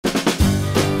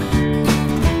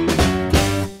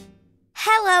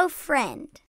Hello,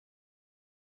 friend.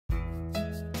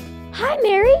 Hi,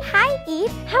 Mary. Hi,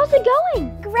 Eve. How's it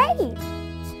going? Great.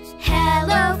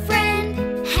 Hello, friend.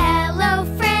 Hello,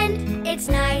 friend. It's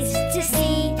nice to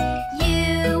see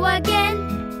you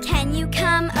again. Can you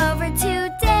come over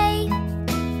today?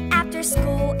 After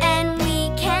school and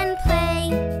we can play.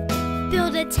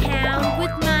 Build a town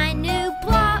with my new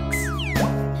blocks.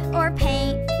 Or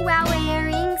paint while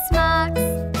wearing smocks.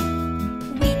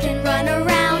 We can run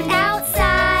around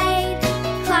outside.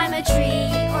 Climb a tree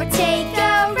or take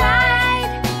a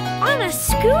ride. On a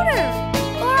scooter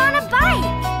or on a bike.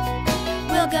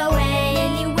 We'll go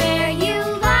anywhere you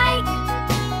like.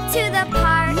 To the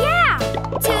park. Yeah.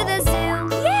 To the zoo.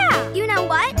 Yeah. You know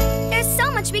what? There's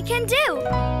so much we can do.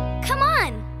 Come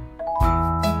on.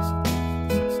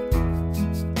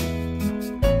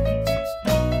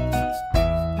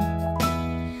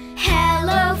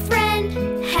 Hello, friend.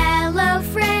 Hello,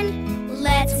 friend.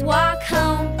 Let's walk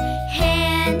home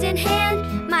hand in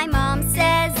hand. My mom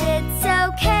says it's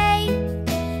okay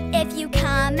if you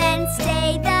come and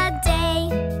stay the day.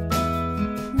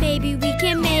 Maybe we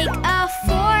can make a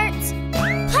fort,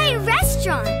 play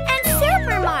restaurant and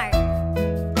supermart.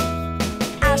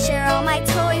 I'll share all my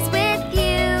toys with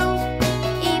you,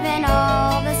 even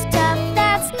all the stuff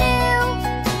that's new.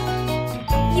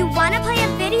 You wanna play a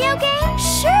video game?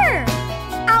 Sure!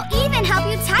 I'll even help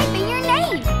you type in your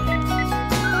name.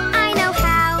 I know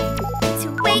how to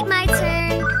wait my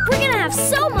turn. We're gonna have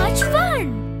so much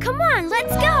fun! Come on,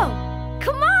 let's go!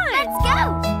 Come on! Let's go!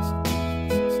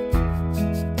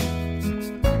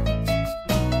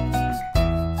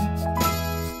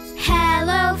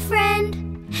 Hello, friend.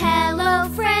 Hello,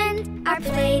 friend. Our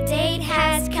play date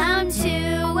has come to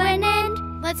an end.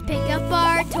 Let's pick up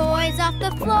our toys off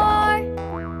the floor.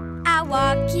 I'll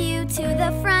walk you to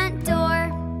the front door.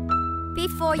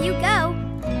 Before you go,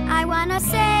 I wanna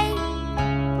say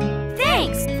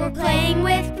thanks for playing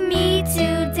with me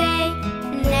today.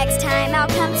 Next time I'll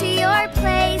come to your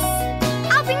place.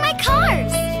 I'll bring my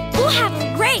cars. We'll have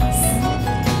a race.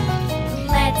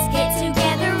 Let's get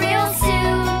together real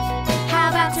soon. How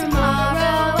about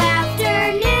tomorrow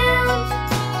afternoon?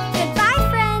 Goodbye,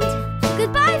 friend.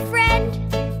 Goodbye, friend.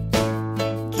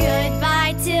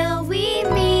 Goodbye till we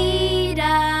meet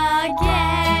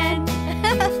again.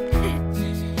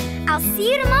 I'll see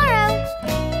you tomorrow.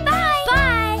 Bye.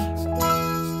 Bye.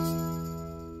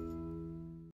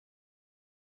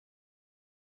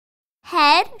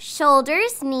 Head,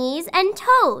 shoulders, knees, and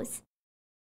toes.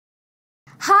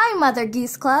 Hi, Mother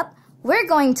Goose Club. We're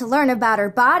going to learn about our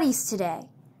bodies today.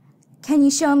 Can you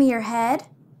show me your head?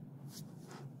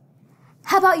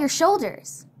 How about your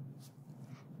shoulders?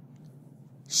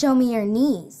 Show me your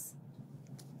knees.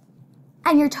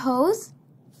 And your toes?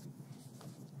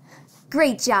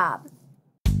 Great job.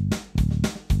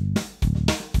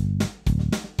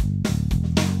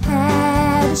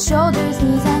 Head, shoulders,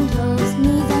 knees and toes,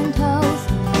 knees and toes.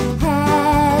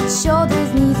 Head,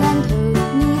 shoulders, knees and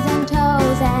toes, knees and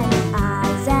toes. And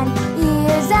eyes and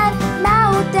ears and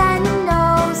mouth and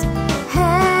nose.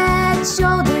 Head,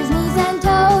 shoulders, knees and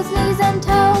toes, knees and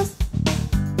toes.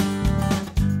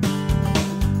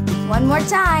 One more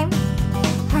time.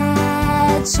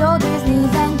 Head, shoulders,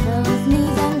 knees and toes,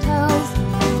 knees and toes.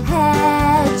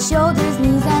 Head, shoulders,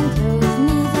 knees and toes,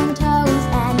 knees and toes.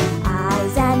 And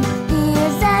eyes and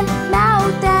ears and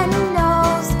mouth and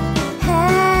nose.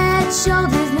 Head,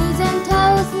 shoulders, knees and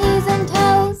toes, knees and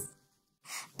toes.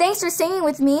 Thanks for singing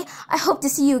with me. I hope to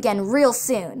see you again real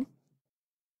soon.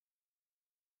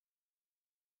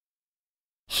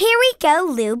 Here we go,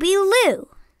 Looby Loo.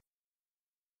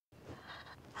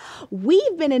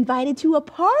 We've been invited to a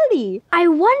party. I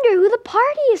wonder who the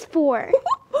party is for.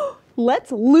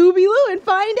 Let's Looby Loo and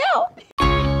find out.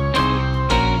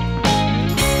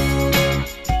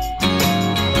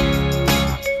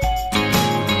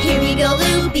 Here we go,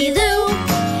 Looby Loo.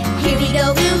 Here we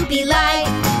go, Looby Light.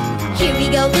 Here we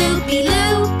go, Looby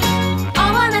Loo.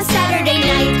 All on a Saturday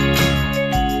night.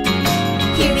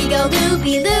 Here we go,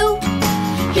 Looby Loo.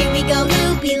 Here we go,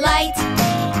 Looby Light.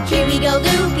 Here we go,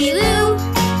 Looby Loo.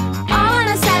 All on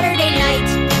a Saturday night.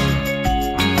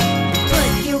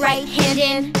 Put your right hand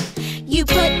in. You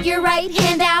put your right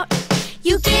hand out.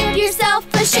 You give yourself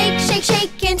a shake, shake,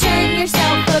 shake, and turn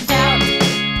yourself about.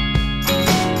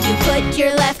 You put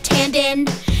your left hand in.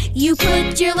 You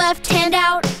put your left hand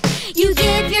out. You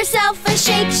give yourself a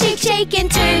shake, shake, shake, and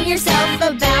turn yourself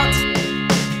about.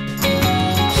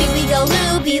 Here we go,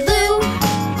 Looby Loo.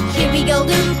 Here we go,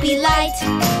 Looby Light.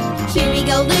 Here we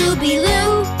go, Looby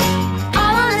Loo.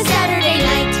 All on a Saturday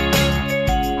night.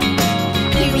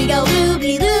 Here we go,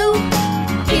 Looby Loo.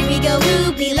 Here we go,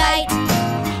 Looby Light.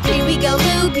 Here we go,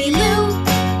 Looby Loo.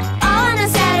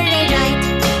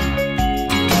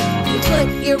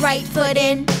 right foot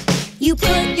in. You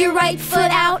put your right foot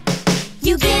out.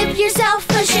 You give yourself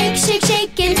a shake, shake,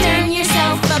 shake, and turn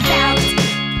yourself about.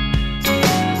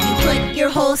 You put your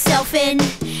whole self in.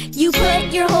 You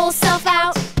put your whole self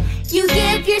out. You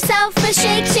give yourself a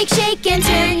shake, shake, shake, and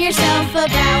turn yourself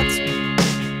about.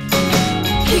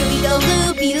 Here we go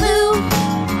looby loo.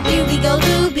 Here we go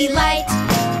looby light.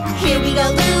 Here we go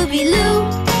looby loo.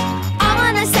 All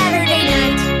on a Saturday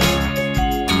night.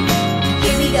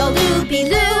 Here we go looby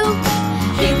loo.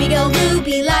 Here we go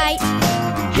looby light.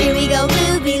 Here we go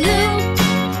looby loo.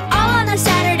 All on a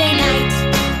Saturday night.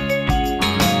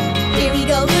 Here we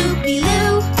go looby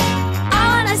loo.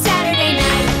 All on a Saturday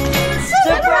night.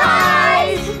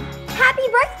 Surprise! Happy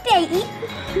birthday,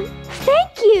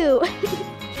 Thank you.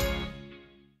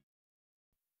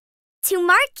 To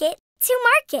market, to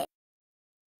market.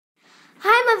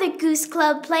 Hi, Mother Goose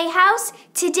Club Playhouse.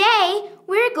 Today,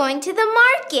 we're going to the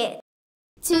market.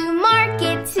 To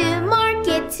market,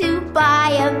 to buy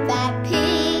a fat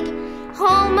pig.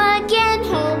 Home again,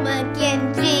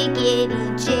 jiggity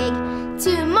jig.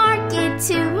 To market,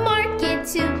 to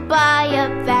buy a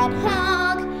fat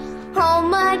hog.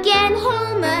 Home again,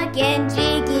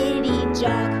 jiggity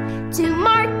jog. To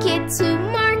market,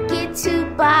 to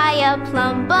buy a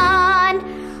plum bun.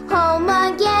 Home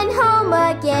again,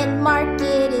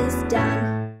 market is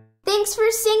done. Thanks for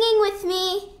singing with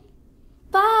me.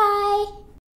 Bye.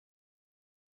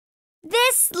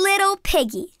 This little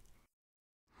piggy.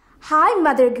 Hi,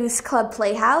 Mother Goose Club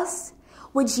Playhouse.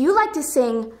 Would you like to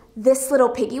sing This Little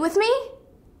Piggy with me?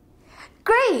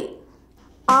 Great.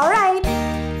 All right,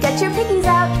 get your piggies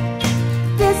out.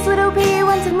 This little piggy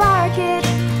went to market.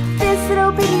 This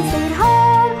little piggy stayed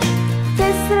home.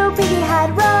 This little piggy had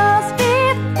roast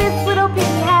beef. This little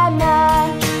piggy had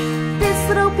none. This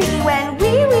little piggy went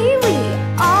wee, wee, wee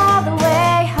all the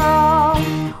way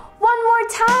home. One more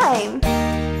time.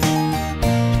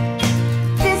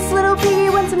 This little piggy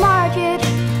went to market.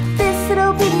 This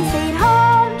little piggy stayed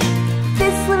home.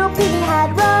 This little piggy had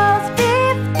roast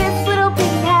beef. This little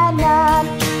piggy had none.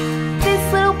 This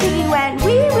little piggy went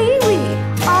wee, wee, wee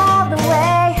all the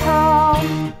way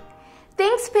home.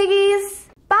 Thanks, piggies.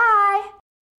 Bye.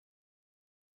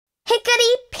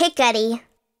 Hickety Pickety.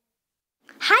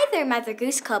 Hi there, Mother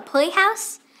Goose Club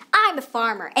Playhouse. I'm a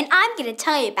farmer, and I'm going to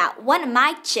tell you about one of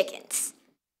my chickens.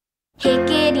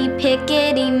 Hickety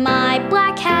Pickety, my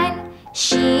black hen.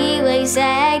 She lays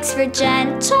eggs for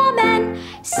gentlemen,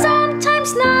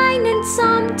 sometimes 9 and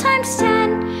sometimes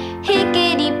 10.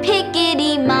 Hickety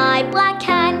Pickety, my black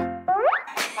hen.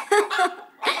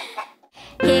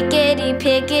 Hickety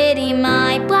Pickety,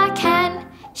 my black hen.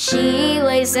 She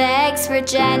lays eggs for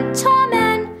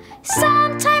gentlemen,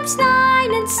 sometimes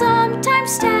 9 and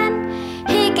sometimes 10.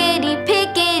 Hickety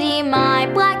Pickety, my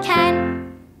black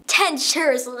hen. 10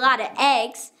 sure is a lot of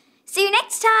eggs. See you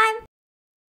next time.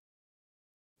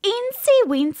 Eensy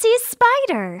Weensy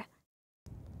Spider.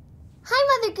 Hi,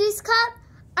 Mother Goose Club.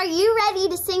 Are you ready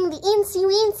to sing the Eensy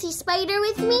Weensy Spider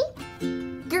with me?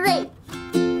 Great.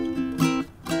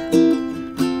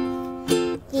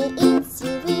 The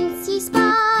Eensy Weensy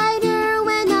Spider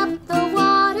went up the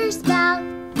water spout.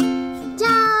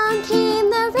 Down came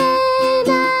the rain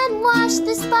and washed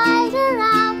the spider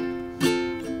out.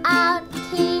 Out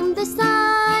came the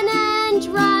sun and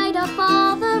dried off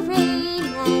all the rain.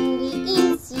 And the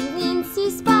Eensy Weensy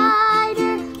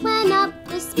Spider went up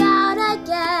the spout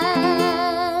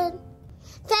again.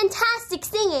 Fantastic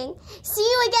singing! See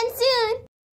you again soon!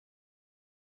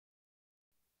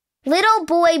 Little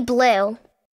Boy Blue.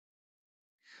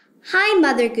 Hi,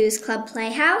 Mother Goose Club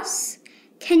Playhouse.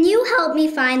 Can you help me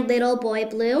find Little Boy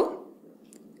Blue?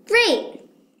 Great!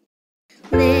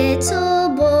 Little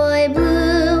boy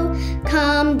blue,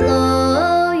 come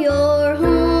blow your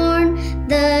horn.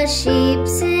 The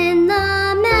sheep's in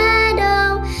the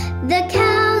meadow, the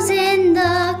cow's in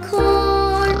the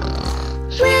corn.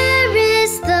 Where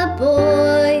is the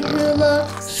boy who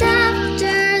looks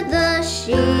after the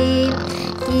sheep?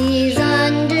 He's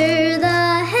under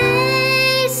the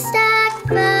haystack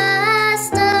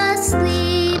fast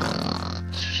asleep.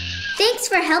 Thanks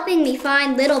for helping me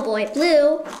find Little Boy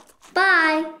Blue.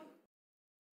 Bye.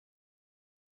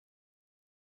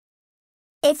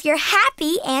 If you're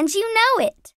happy and you know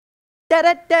it. Da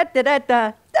da da da da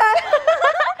da.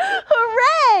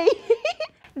 Hooray!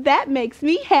 That makes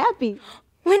me happy.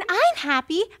 When I'm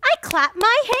happy, I clap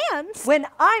my hands. When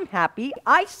I'm happy,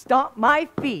 I stomp my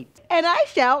feet. And I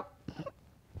shout,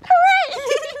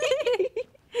 hooray!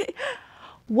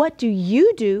 What do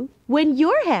you do when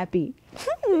you're happy?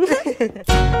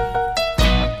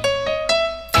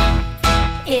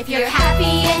 If you're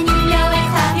happy and you know it,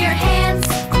 clap your hands.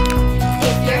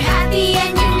 If you're happy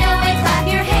and you know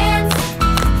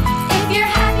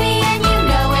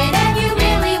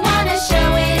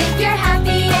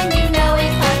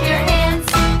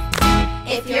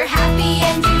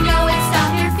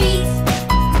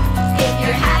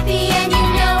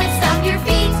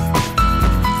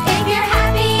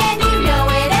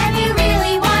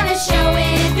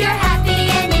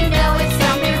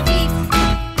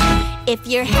If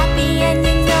you're happy and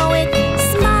you know it,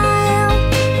 smile.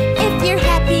 If you're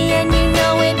happy and you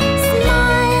know it,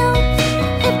 smile.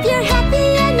 If you're happy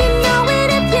and you know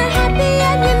it, if you're happy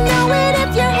and you know it,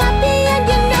 if you're happy and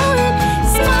you know it,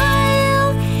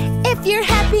 smile. If you're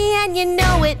happy and you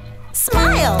know it,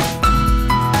 smile.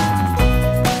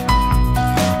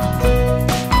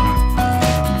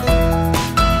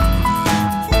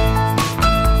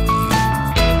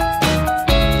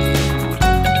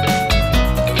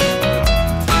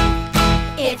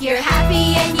 If you're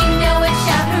happy and you know it,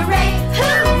 shout hooray,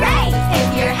 hooray! If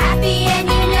you're happy and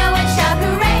you know it, shout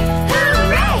hooray,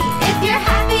 hooray! If you're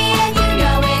happy and you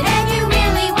know it and you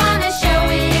really want to show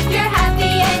it, if you're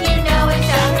happy and you know it,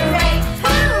 shout hooray,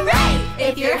 hooray!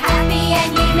 If you're happy and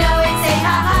you know it, say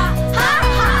ha ha, ha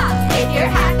ha! If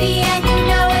you're happy and you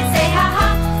know it, say ha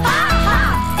ha, ha ha!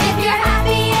 If you're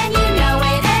happy and you know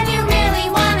it and you really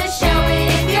want to show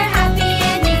it, if you're happy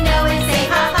and you know it, say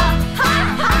ha ha,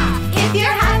 ha ha! If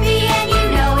you're happy and you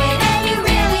know it and you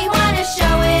really want to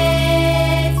show it.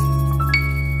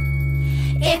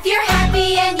 If you're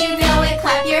happy and you know it,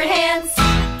 clap your hands.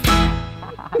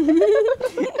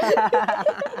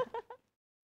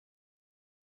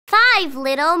 5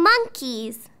 little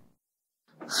monkeys.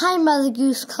 Hi, Mother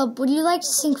Goose Club. Would you like to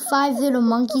sing 5 Little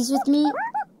Monkeys with me?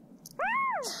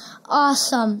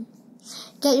 Awesome.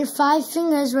 Get your 5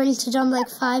 fingers ready to jump like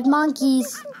 5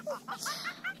 monkeys.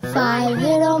 5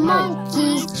 little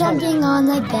monkeys jumping on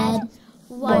the bed.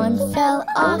 One fell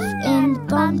off and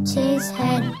bumped his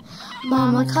head.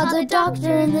 Mama called the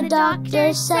doctor and the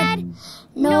doctor said,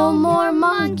 no more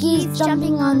monkeys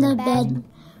jumping on the bed.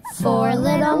 4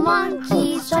 little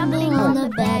monkeys jumping on the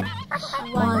bed.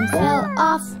 One fell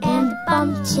off and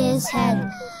bumped his head.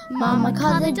 Mama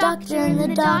called the doctor and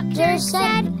the doctor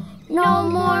said, no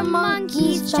more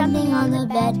monkeys jumping on the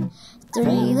bed. 3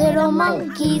 little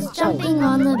monkeys jumping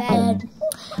on the bed.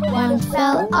 One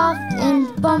fell off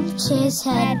and bumped his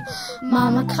head.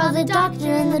 Mama called the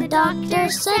doctor and the doctor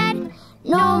said,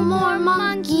 no more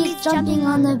monkeys jumping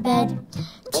on the bed.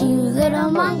 2 little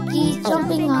monkeys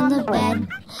jumping on the bed.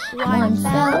 One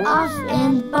fell off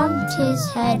and bumped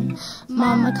his head.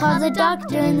 Mama called the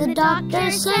doctor and the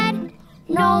doctor said,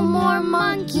 no more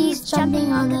monkeys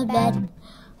jumping on the bed.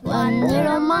 1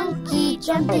 little monkey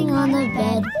jumping on the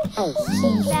bed.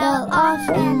 He fell off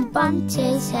and bumped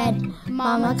his head.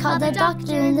 Mama called the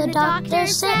doctor and the doctor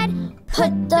said,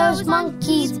 put those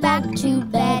monkeys back to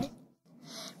bed.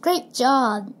 Great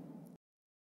job.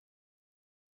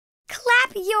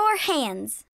 Clap your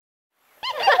hands.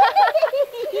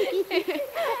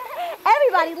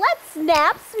 Everybody, let's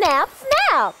snap, snap,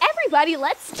 snap. Everybody,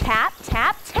 let's tap,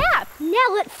 tap, tap. Now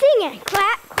let's sing it.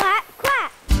 Clap, clap,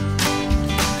 clap.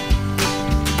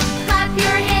 Clap your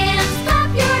hands,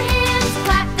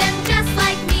 clap them just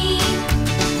like me.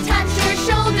 Touch your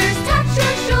shoulders, touch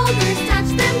them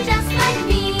just like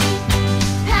me.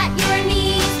 Pat your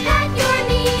knees, pat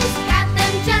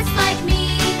them just like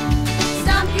me.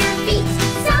 Stomp your feet,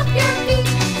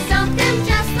 stomp them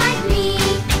just like me.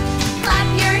 Clap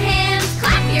your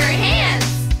hands.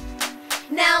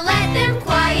 Now let them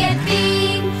quiet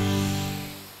be.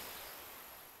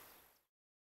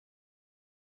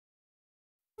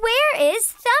 Where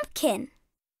is Thumbkin?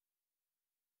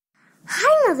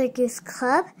 Hi, Mother Goose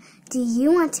Club. Do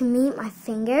you want to meet my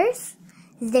fingers?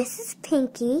 This is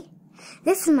Pinky.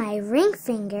 This is my ring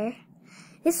finger.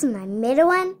 This is my middle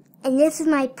one. And this is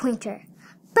my pointer.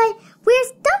 But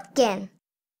where's Thumbkin?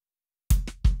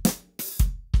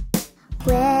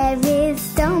 Where is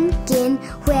Thumbkin?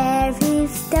 Where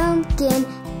is Thumbkin?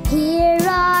 Here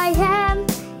I am.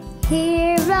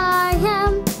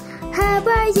 How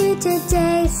are you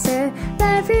today, sir?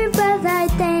 Very well, I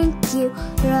thank you.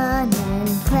 Run and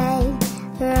play.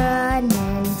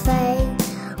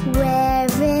 Where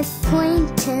is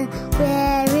Pointer?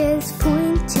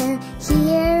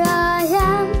 Here I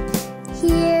am.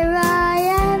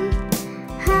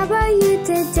 How are you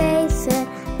today, sir?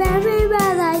 Very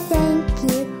well, I thank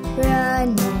you.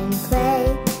 Run and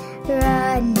play.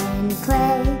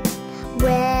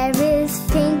 Where is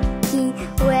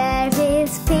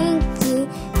Pinky?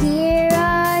 Here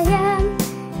I am.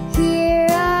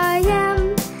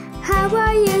 How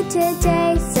are you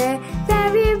today, sir?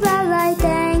 Very well, I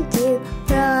thank you.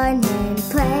 Run and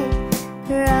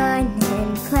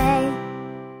play.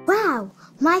 Wow,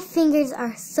 my fingers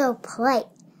are so polite.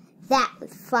 That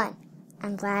was fun.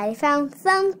 I'm glad I found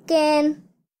Thumbkin.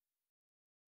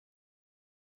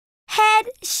 Head,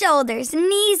 shoulders,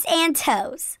 knees, and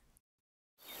toes.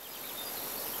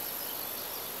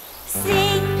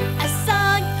 Sing a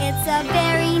song, it's a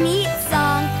very neat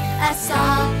song. A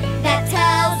song that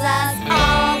tells us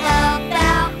all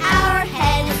about our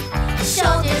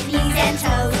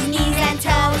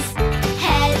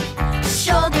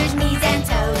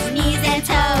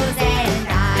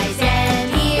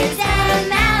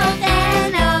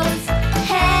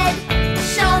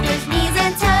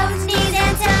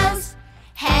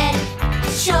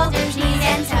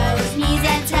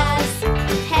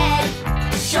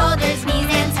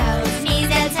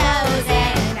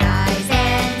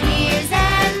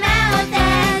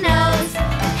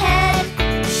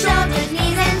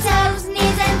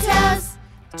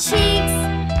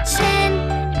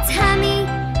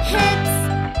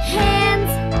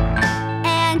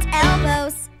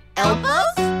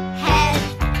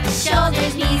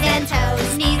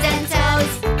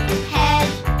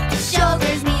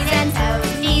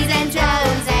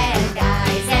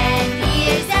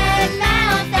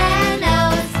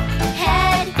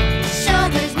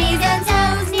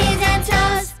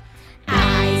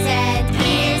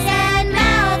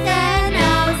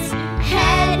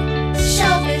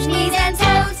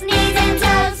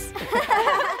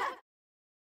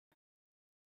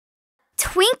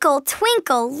Twinkle,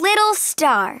 twinkle, little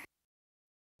star.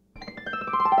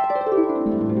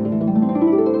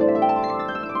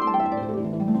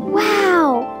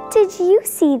 Wow! Did you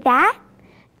see that?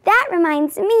 That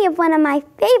reminds me of one of my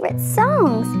favorite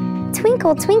songs,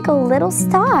 Twinkle, Twinkle, Little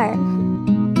Star.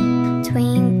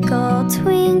 Twinkle,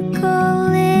 twinkle,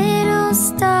 little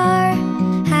star,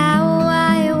 how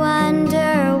I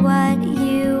wonder what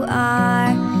you are.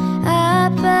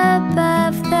 Up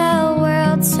above the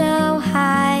world so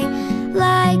high,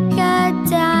 like a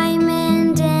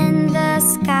diamond in the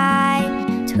sky.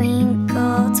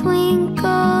 Twinkle,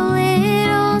 twinkle,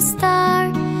 little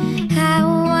star,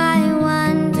 how I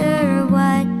wonder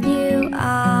what you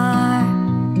are.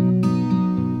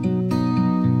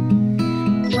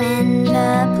 When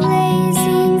the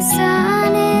blazing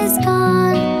sun is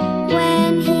gone,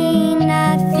 when he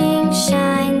nothing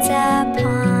shines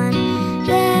upon,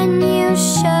 then you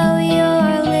show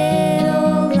your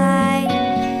little light.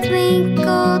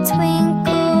 Twinkle,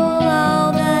 twinkle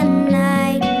all the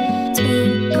night.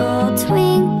 Twinkle,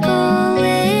 twinkle,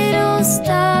 little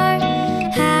star,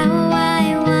 how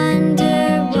I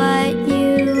wonder what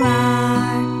you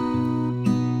are.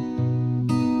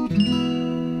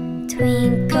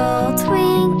 Twinkle,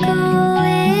 twinkle,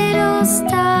 little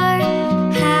star,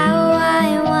 how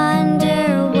I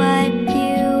wonder what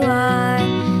you are.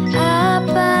 Up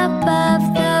above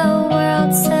the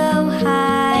world so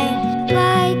high,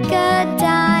 like a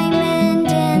diamond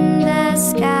in the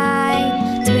sky.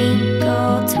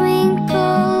 Twinkle,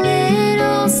 twinkle,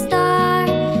 little star,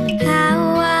 how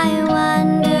I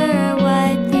wonder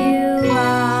what you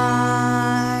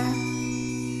are.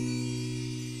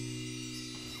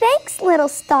 Thanks, little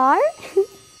star.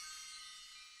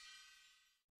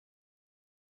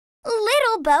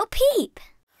 Little Bo Peep.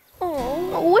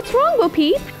 Oh, what's wrong, Bo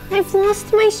Peep? I've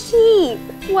lost my sheep.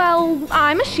 Well,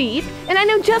 I'm a sheep, and I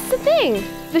know just the thing.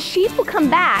 The sheep will come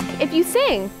back if you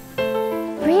sing.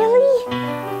 Really?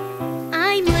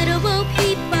 I'm Little Bo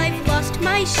Peep, I've lost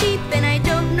my sheep, and I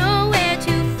don't know where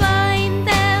to find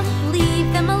them.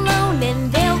 Leave them alone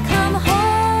and they'll come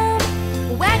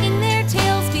home, wagging their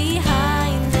tails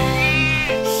behind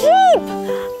them. Sheep!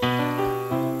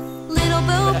 Little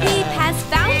Bo Peep has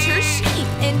found her sheep,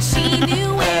 and she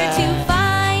knew where to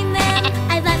find them.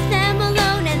 I left them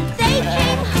alone and they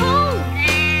came home,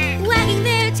 wagging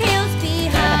their tails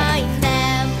behind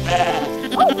them.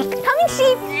 Oh, coming,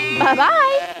 sheep! Bye-bye.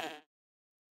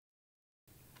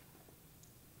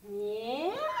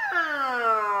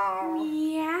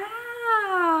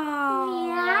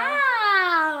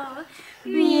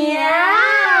 Meow.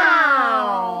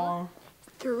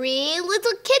 Three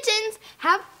little kittens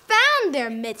have found their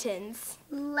mittens.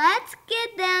 Let's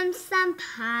get them some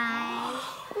pie.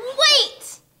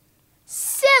 Wait!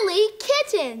 Silly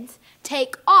kittens,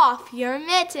 take off your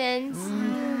mittens.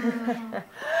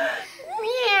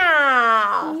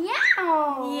 Meow.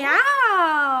 Meow.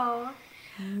 Meow.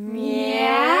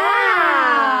 Meow.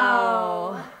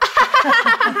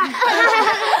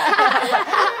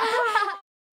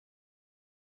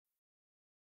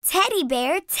 Teddy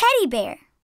bear, teddy bear.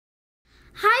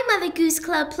 Hi, Mother Goose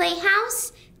Club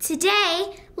Playhouse.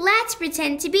 Today, let's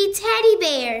pretend to be teddy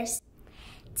bears.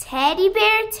 Teddy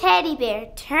bear,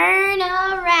 turn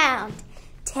around.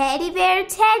 Teddy bear,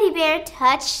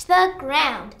 touch the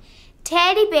ground.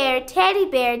 Teddy bear,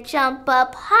 jump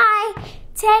up high.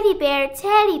 Teddy bear,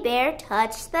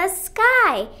 touch the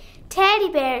sky. Teddy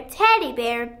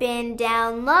bear, bend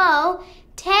down low.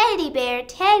 Teddy bear,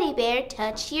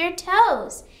 touch your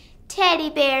toes. Teddy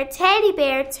bear,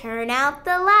 turn out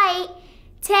the light.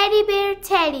 Teddy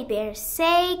bear,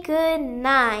 say good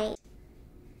night.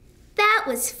 That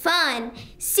was fun.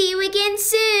 See you again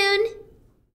soon.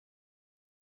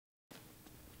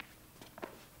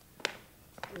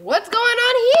 What's going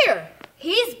on here?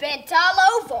 He's bent all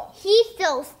over. He's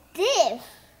so stiff.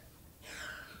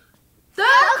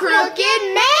 The Crooked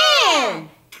Man!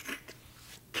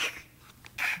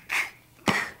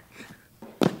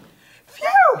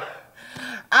 Phew!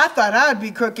 I thought I'd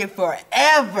be crooked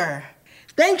forever.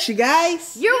 Thanks, you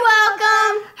guys. You're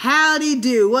welcome. Howdy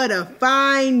do. What a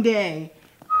fine day.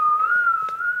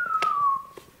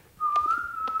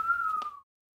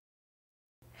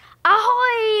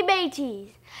 Ahoy,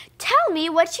 mateys! Tell me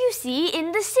what you see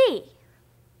in the sea.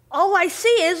 All I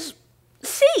see is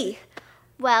sea.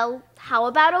 Well, how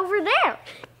about over there?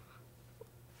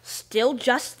 Still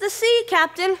just the sea,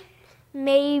 Captain.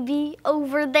 Maybe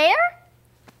over there?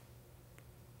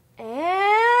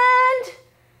 And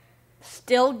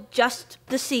still just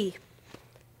the sea.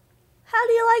 How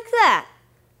do you like that?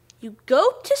 You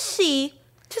go to see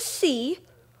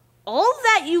all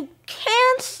that you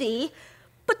can see,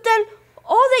 but then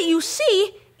all that you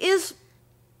see is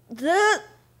the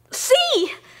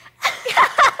sea.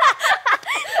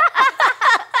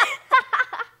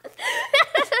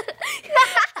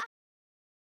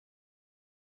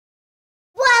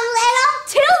 One little,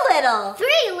 two little,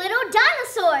 Three little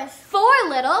dinosaurs. 4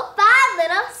 little, 5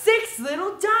 little, 6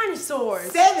 little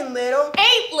dinosaurs. 7 little,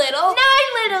 8 little, 9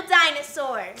 little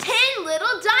dinosaurs, 10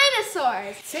 little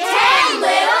dinosaurs. 10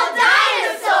 little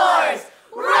dinosaurs.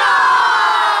 Roar!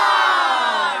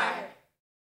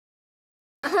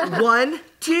 1,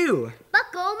 2,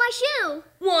 Buckle my shoe.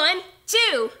 1,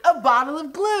 2. a bottle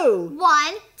of glue.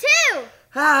 1, 2.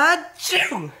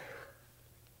 Achoo!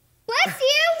 Bless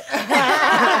you.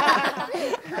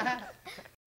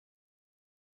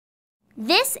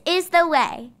 This is the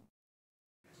way.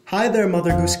 Hi there,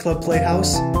 Mother Goose Club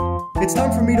Playhouse. It's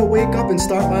time for me to wake up and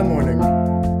start my morning.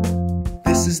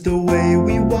 This is the way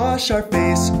we wash our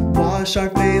face, wash our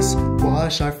face,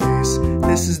 wash our face.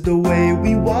 This is the way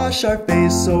we wash our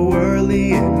face so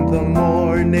early in the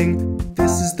morning.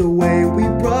 This is the way we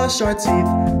brush our teeth,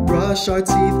 brush our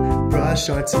teeth, brush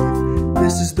our teeth.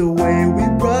 This is the way we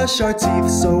brush our teeth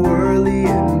so early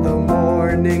in the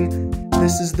morning.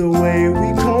 This is the way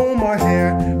we comb our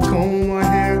hair, comb our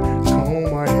hair,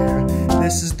 comb our hair.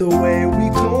 This is the way we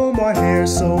comb our hair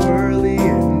so early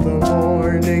in the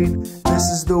morning. This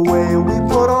is the way we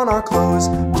put on our clothes,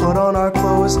 put on our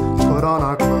clothes, put on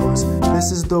our clothes.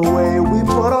 This is the way we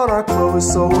put on our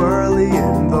clothes so early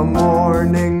in the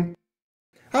morning.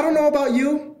 I don't know about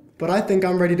you, but I think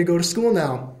I'm ready to go to school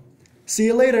now. See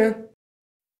you later.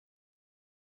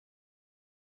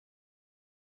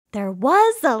 There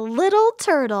was a little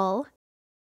turtle.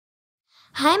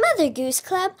 Hi, Mother Goose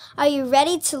Club. Are you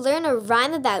ready to learn a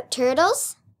rhyme about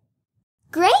turtles?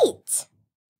 Great!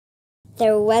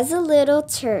 There was a little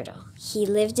turtle. He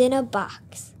lived in a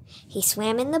box. He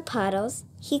swam in the puddles.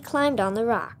 He climbed on the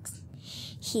rocks.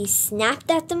 He snapped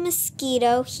at the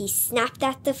mosquito. He snapped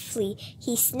at the flea.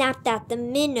 He snapped at the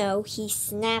minnow. He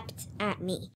snapped at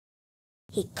me.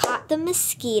 He caught the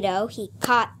mosquito. He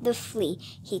caught the flea.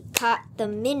 He caught the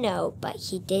minnow, but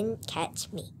he didn't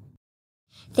catch me.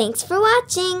 Thanks for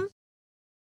watching.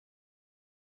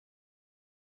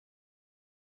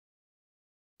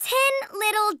 10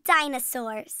 little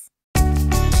dinosaurs. 10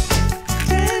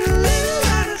 little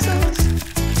dinosaurs.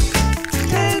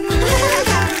 10 little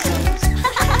dinosaurs.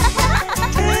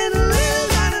 10 little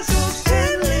dinosaurs.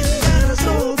 10 little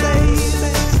dinosaur babies.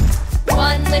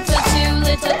 1 little, 2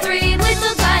 little, 3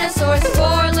 little dinosaurs.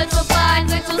 4 little, 5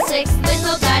 little, 6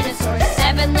 little dinosaurs.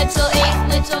 7 little, 8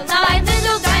 little, 9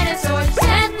 little dinosaurs.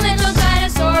 10 little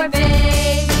dinosaur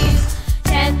babies.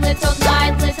 10 little,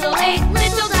 9 little, 8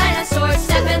 little dinosaurs.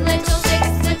 7 little,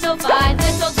 6 little, 5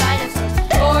 little dinosaurs.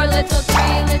 4 little,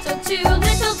 3 little, 2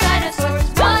 little dinosaurs.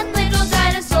 1 little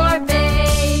dinosaur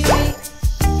baby.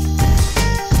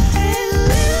 10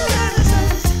 little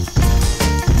dinosaurs.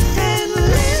 10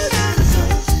 little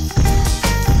dinosaurs.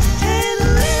 10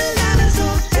 little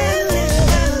dinosaurs. 10 little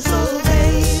dinosaur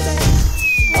babies.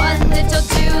 1 little,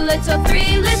 2 little,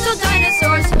 3 little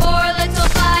dinosaurs. 4 little,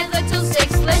 5 little,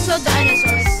 6 little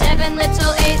dinosaurs. 7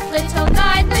 little, 8 little,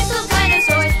 9 little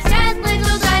dinosaurs. 10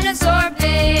 little dinosaur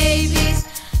babies.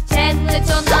 10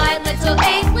 little, 9 little,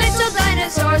 8 little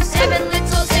dinosaurs. 7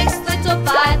 little, 6 little,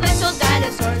 5 little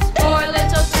dinosaurs. 4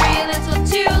 little, 3 little,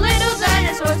 2 little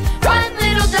dinosaurs. 1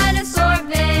 little dinosaur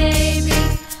baby.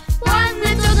 1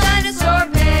 little dinosaur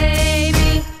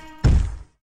baby.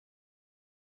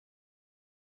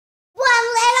 1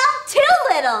 little, 2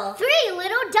 little, 3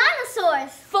 little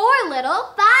dinosaurs. 4 little,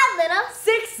 5 little,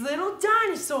 6 little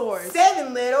dinosaurs.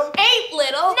 7 little, 8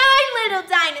 little, 9 little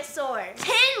dinosaurs.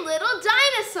 10 little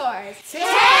dinosaurs.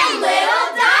 10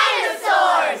 little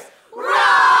dinosaurs.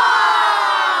 Roar!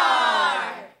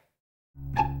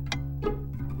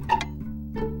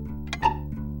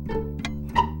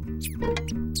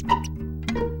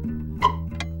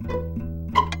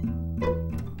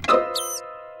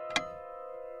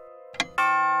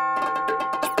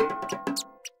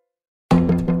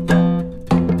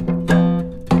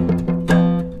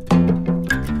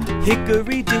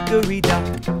 Hickory dickory dock,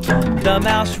 the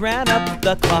mouse ran up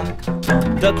the clock.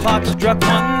 The clock struck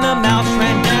 1, the mouse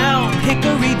ran down.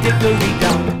 Hickory dickory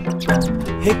dock,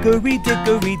 hickory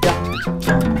dickory dock,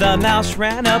 the mouse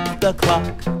ran up the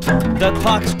clock. The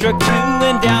clock struck 2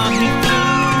 and down he flew.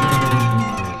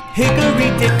 Hickory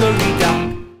dickory dock.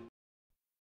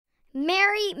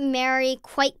 Mary, Mary,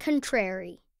 quite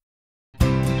contrary.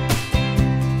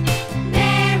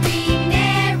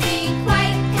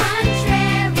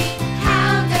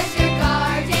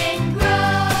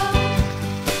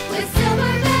 With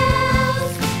silver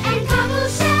bells and cobble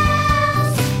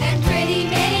shells and pretty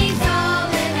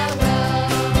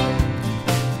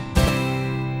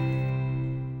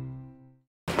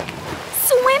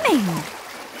swing.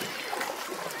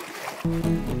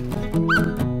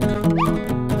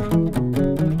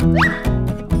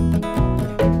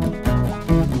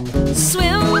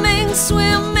 Swimming,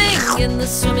 swimming in the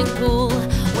swimming pool.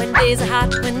 When days are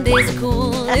hot, when days are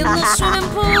cool. In the swimming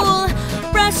pool.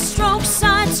 Breaststroke,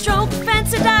 side stroke,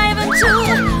 fancy diving too.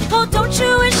 Oh, don't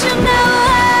you wish you never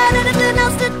had anything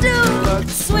else to do but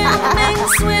swimming,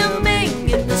 swimming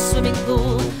in the swimming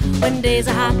pool. When days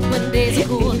are hot, when days are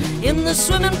cool. In the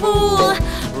swimming pool.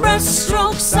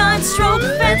 Breaststroke, side stroke,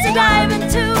 fancy diving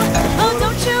too. Oh,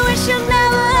 don't you wish you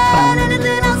never had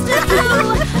anything else to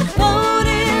do?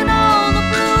 Floating on the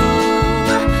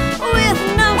blue with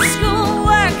no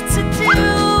schoolwork to do.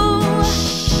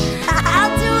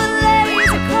 I'll do a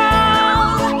lazy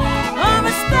crawl or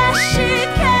a splashy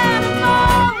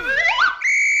cannonball.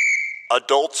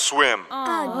 Adult Swim.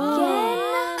 Again?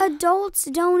 Adults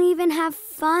don't even have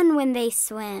fun when they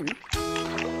swim.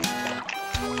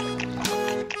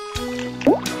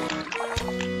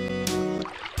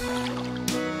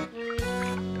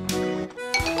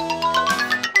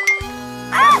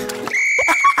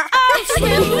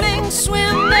 Swimming,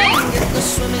 swimming in the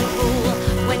swimming pool.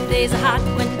 When days are hot,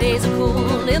 when days are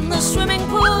cool. In the swimming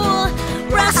pool.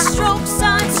 Breaststroke,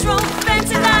 side stroke,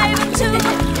 fancy diving too.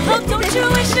 Oh, don't you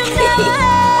wish you never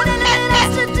had anything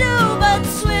else to do but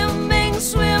swimming,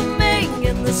 swimming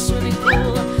in the swimming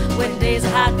pool. When days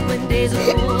are hot, when days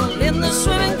are cool. In the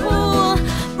swimming pool.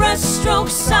 Breaststroke,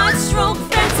 side stroke,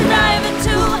 fancy diving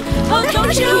too. Oh,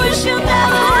 don't you wish you never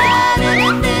had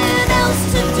anything else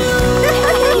to do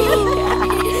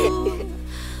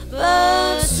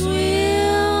but swim?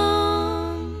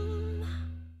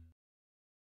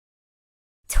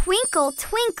 Twinkle,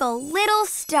 twinkle, little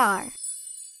star.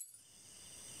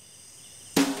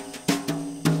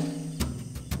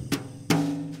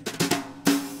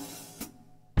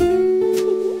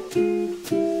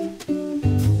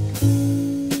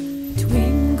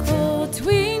 Twinkle,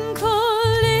 twinkle,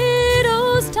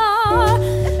 little star,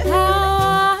 how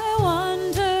I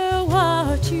wonder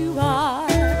what you are.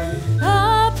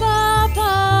 Up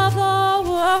above the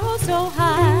world so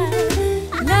high,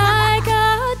 like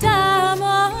a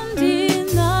diamond in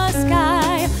the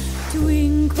sky.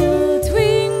 Twinkle,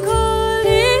 twinkle,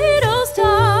 little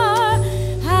star,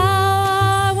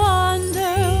 how I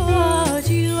wonder what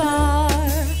you are.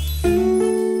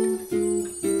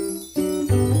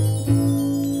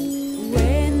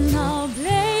 When the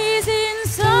blazing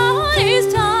sun is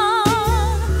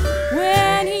done,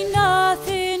 when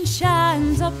nothing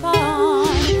shines upon,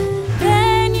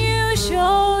 then you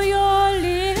show your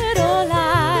little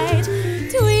light.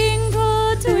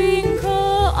 Twinkle,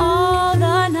 twinkle all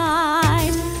the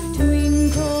night.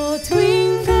 Twinkle,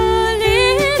 twinkle,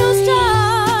 little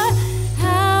star,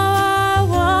 how I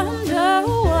wonder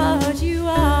what you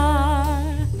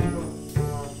are.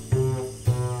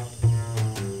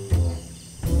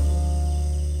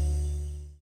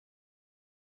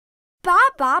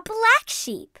 Baa Black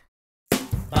Sheep.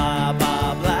 Baa,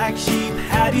 baa, black sheep,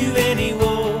 have you any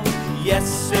wool? Yes,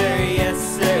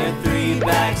 sir, 3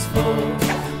 bags full.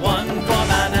 One for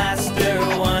my master,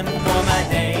 one for my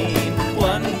dame,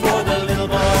 one for the little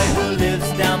boy who lives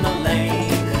down the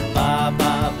lane. Baa,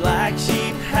 baa, black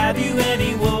sheep, have you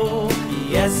any wool?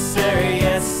 Yes,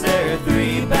 sir,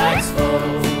 3 bags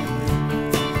full.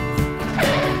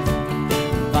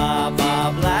 Baa,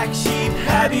 baa, black sheep,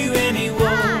 have you any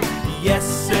wool? Yes,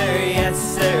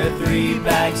 sir, 3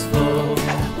 bags full.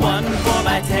 One for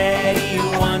my Teddy,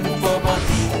 one for Bo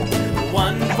Peep,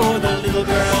 one for the little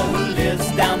girl who lives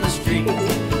down the street.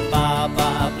 Baa,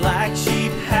 baa, black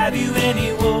sheep, have you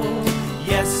any wool?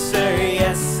 Yes,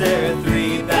 sir,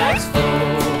 3 bags full.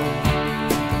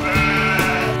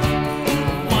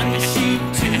 1 sheep,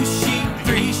 2 sheep,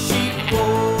 3 sheep,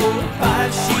 4,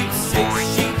 5 sheep, 6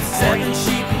 sheep, 7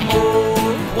 sheep, more.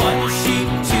 1 sheep,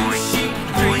 2 sheep,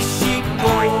 3 sheep,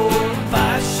 4,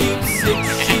 5 sheep, 6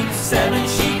 sheep, 7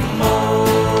 sheep, more.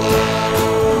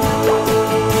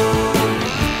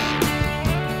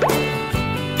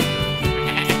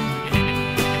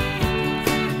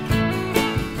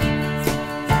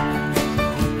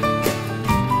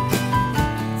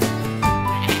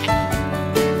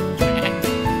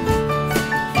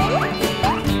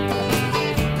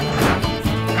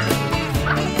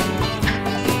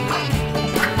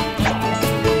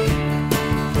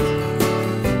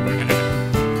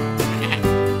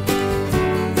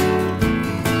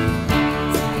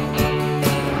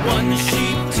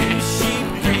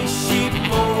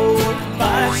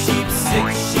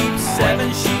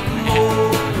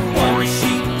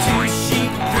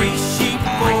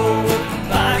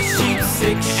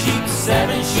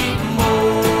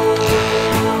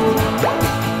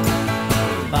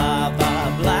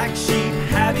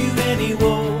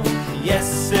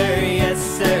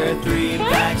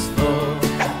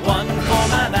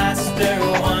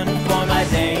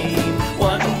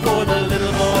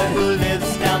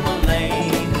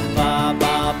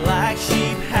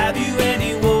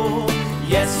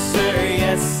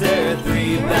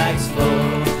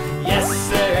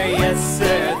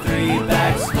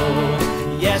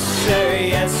 sir,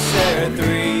 yes, sir.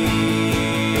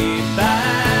 3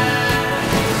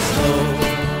 bags full.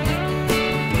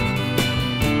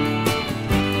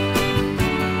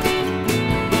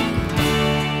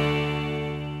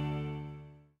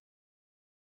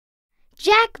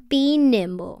 Jack be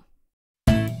nimble.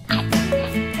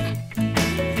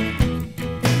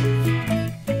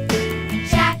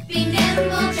 Jack be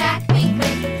nimble, Jack be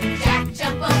quick. Jack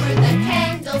jump over the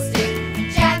candlestick.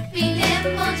 Jack be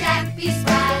nimble, Jack be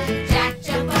spry. Jack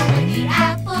jump over the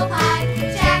apple pie.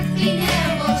 Jack be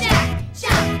nimble, Jack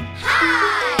jump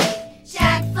high.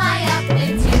 Jack fly up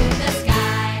into the sky.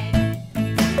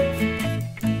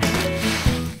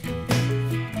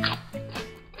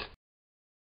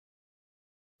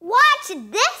 Watch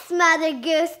this, Mother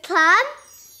Goose Club.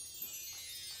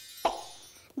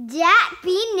 Jack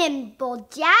be nimble,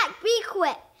 Jack be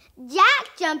quick.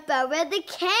 Jack jump over the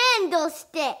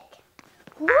candlestick.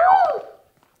 Woo!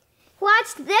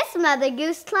 Watch this, Mother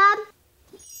Goose Club.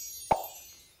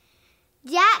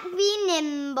 Jack be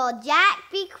nimble,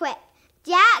 Jack be quick.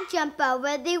 Jack jump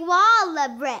over the wall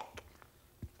of brick.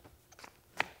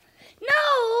 No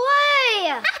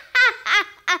way!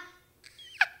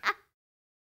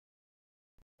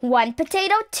 One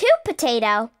potato, two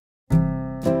potato.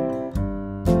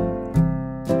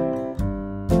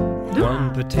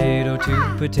 One potato,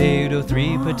 2 potato,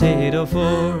 3 potato,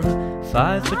 4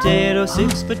 5 potato,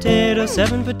 6 potato,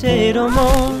 7 potato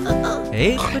more.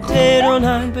 8 potato,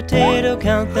 9 potato,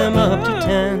 count them up to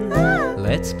 10.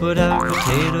 Let's put our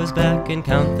potatoes back and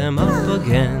count them up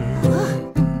again.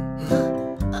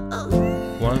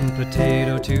 1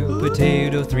 potato, 2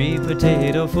 potato, 3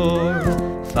 potato,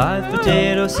 4 5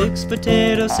 potato, 6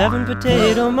 potato, 7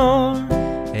 potato more.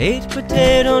 8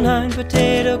 potato, 9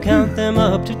 potato, count them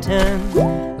up to 10.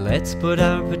 Let's put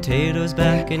our potatoes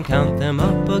back and count them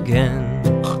up again.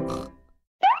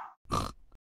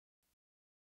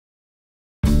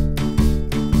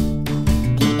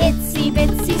 The itsy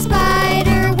bitsy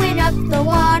spider went up the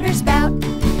water spout.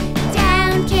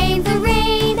 Down came the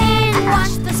rain and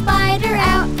washed the spider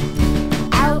out.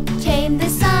 Out came the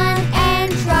sun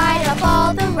and dried up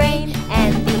all the rain.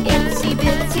 And the itsy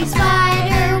bitsy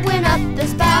spider went up the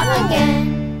spout again.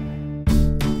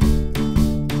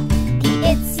 The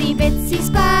itsy bitsy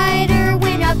spider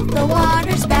went up the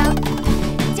water spout.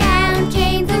 Down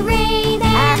came the rain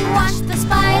and washed the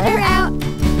spider out.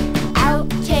 Out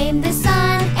came the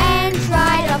sun and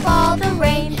dried up all the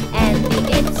rain. And the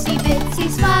itsy bitsy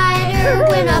spider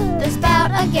went up the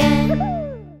spout again.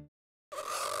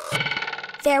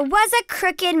 There was a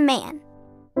crooked man.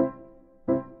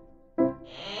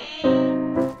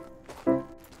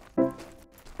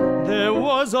 There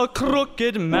was a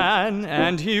crooked man,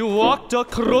 and he walked a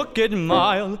crooked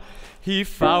mile. He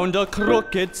found a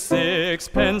crooked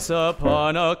sixpence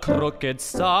upon a crooked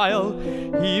stile.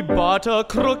 He bought a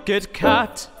crooked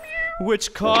cat,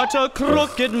 which caught a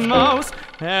crooked mouse,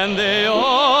 and they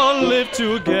all lived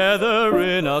together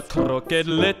in a crooked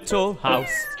little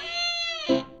house.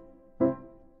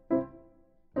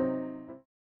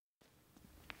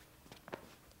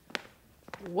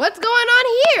 What's going on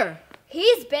here?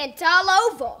 He's bent all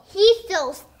over. He's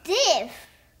so stiff.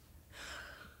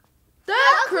 The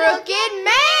Crooked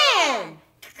Man!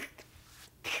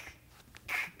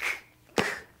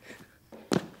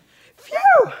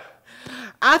 Phew!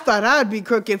 I thought I'd be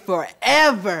crooked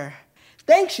forever.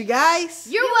 Thanks, you guys.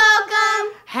 You're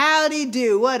welcome. Howdy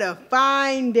do. What a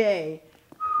fine day.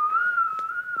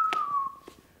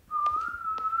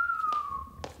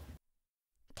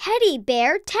 Teddy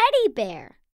bear, teddy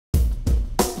bear.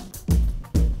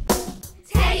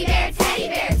 Teddy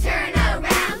bear, turn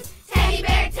around. Teddy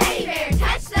bear,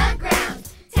 touch the ground.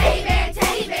 Teddy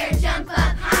bear, jump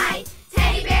up high.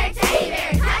 Teddy bear,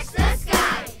 touch the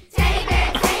sky. Teddy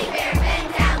bear,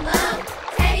 bend down low.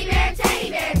 Teddy bear,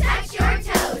 touch your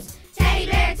toes. Teddy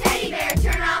bear,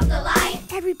 turn off the light.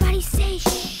 Everybody say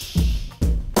shh.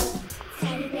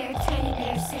 Teddy bear,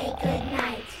 say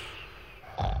goodnight.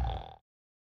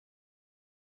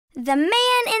 The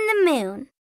Man in the Moon.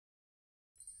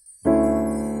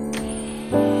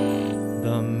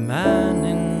 The man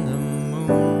in the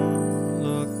moon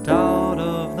looked out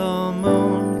of the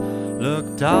moon,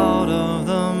 looked out of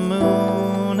the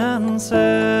moon and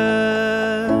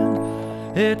said,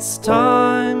 "It's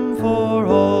time for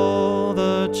all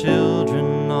the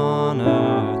children on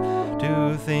earth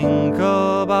to think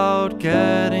about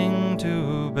getting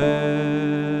to bed."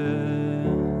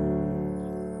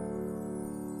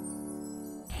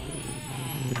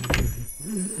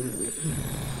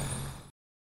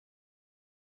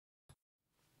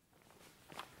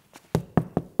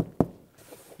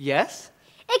 Yes?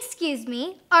 Excuse Excuse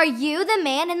me, are you the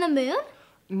man in the moon?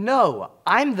 No,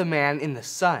 I'm the man in the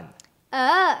sun.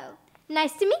 Oh,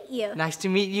 nice to meet you. Nice to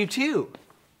meet you too.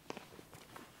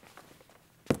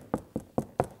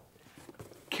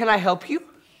 Can I help you?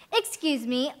 Excuse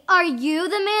me, are you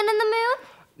the man in the moon?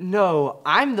 No,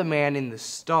 I'm the man in the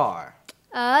star.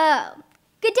 Oh,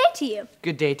 good day to you.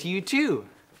 Good day to you too.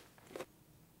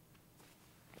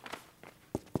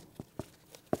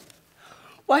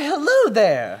 Why, hello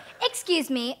there. Excuse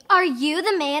me, are you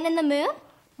the man in the moon?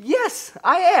 Yes,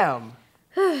 I am.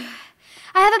 I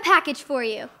have a package for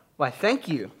you. Why, thank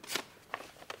you.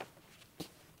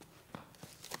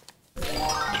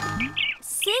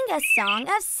 Sing a song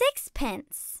of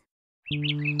sixpence.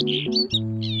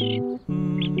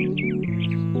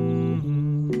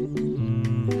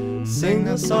 Sing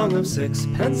a song of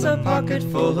sixpence, a pocket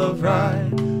full of rye,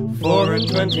 4 and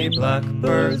 20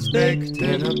 blackbirds baked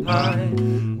in a pie.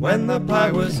 When the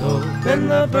pie was open,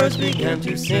 the birds began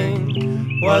to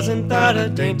sing. Wasn't that a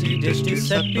dainty dish to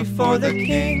set before the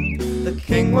king? The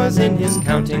king was in his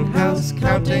counting house,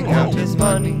 counting out his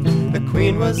money. The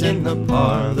queen was in the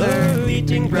parlor,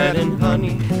 eating bread and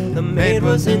honey. The maid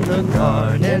was in the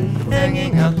garden,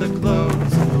 hanging out the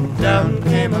clothes. Down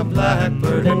came a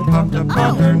blackbird and popped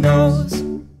upon her nose.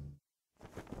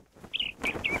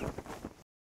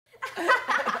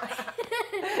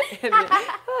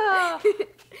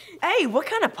 Hey, what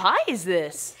kind of pie is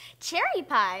this? Cherry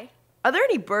pie. Are there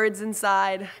any birds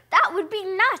inside? That would be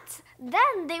nuts.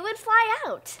 Then they would fly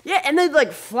out. Yeah, and they'd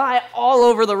like fly all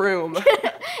over the room.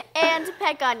 And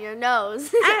peck on your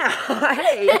nose. Ow,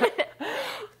 hey.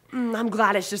 I'm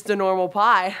glad it's just a normal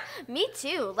pie. Me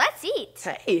too. Let's eat.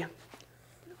 Hey.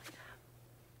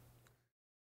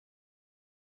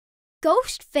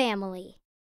 Ghost Family.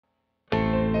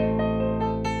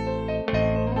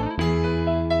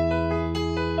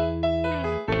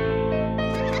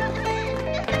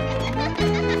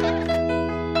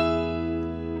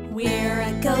 We're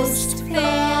a ghost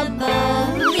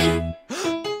family.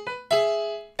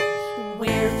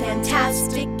 We're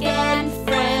fantastic and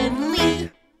friendly.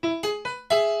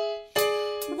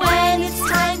 When it's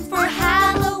time for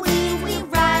Halloween, we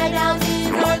ride out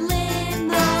in our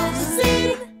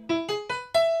limousine.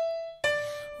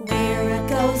 We're a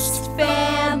ghost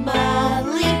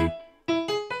family.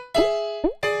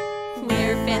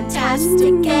 We're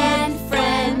fantastic and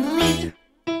friendly.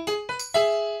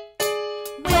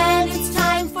 When it's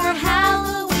time for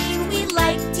Halloween, we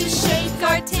like to shake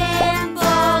our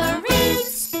tambourines.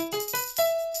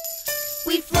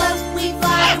 We float, we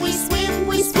fly, we swim,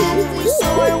 we spook, we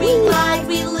soar, we glide,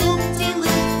 we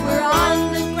loop-de-loop. We're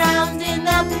on the ground and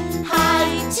up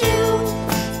high too.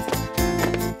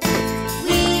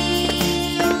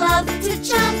 We love to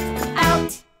jump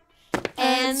out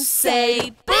and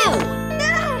say boo.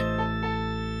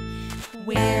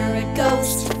 We're a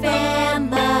ghost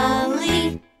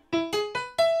family.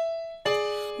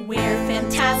 We're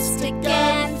fantastic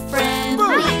and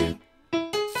friendly.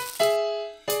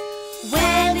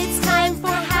 When it's time for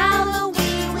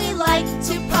Halloween, we like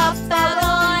to pop out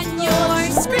on your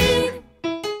screen.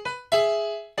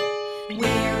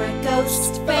 We're a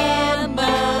ghost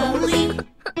family.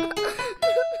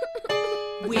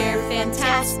 We're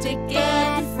fantastic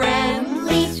and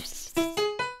friendly.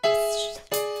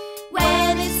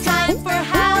 When it's time for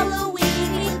Halloween,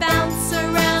 we bounce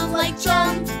around like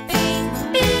jumping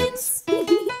beans.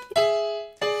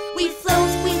 We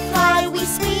float, we fly, we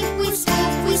squeak, we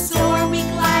swoop, we soar, we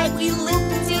glide, we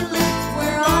loop-de-loop.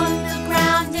 We're on the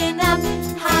ground and up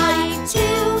high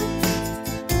too.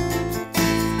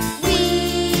 We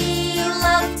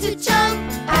love to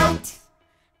jump out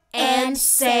and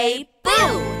say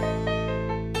boo.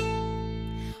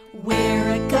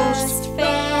 We're a ghost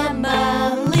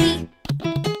family.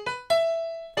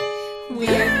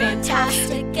 We're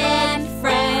fantastic and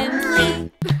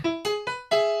friendly.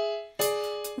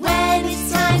 When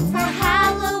it's time for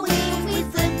Halloween, we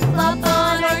flip-flop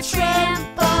on our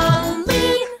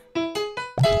trampoline.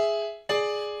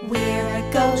 We're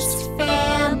a ghost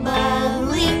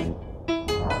family.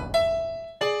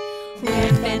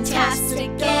 We're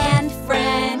fantastic and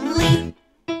friendly.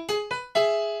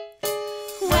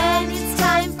 When it's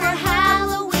time for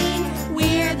Halloween,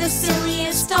 we're the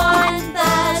silliest on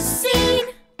the scene.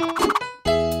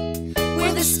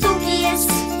 We're the spookiest,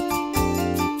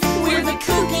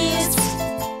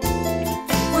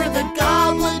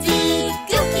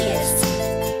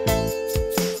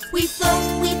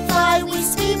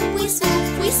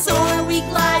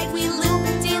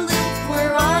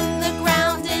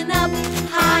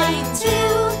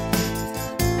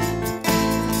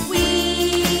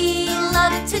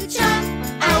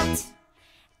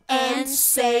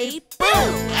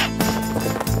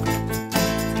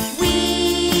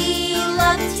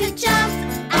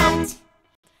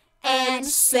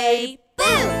 say boo!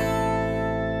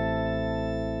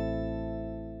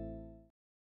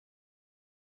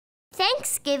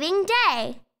 Thanksgiving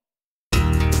Day.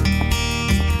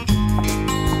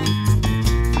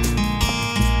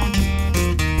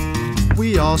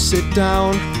 We all sit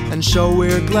down and show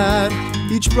we're glad.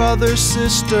 Each brother,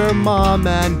 sister, mom,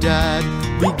 and dad.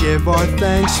 We give our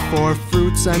thanks for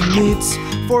fruits and meats,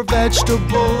 for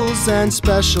vegetables and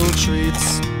special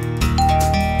treats.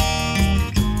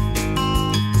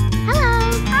 Hello.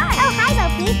 Hi. Oh, hi, Bo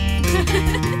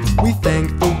Peep. We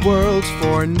thank the world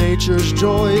for nature's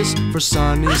joys, for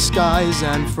sunny skies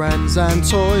and friends and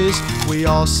toys. We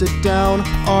all sit down,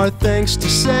 our thanks to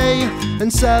say,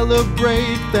 and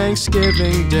celebrate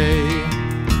Thanksgiving Day.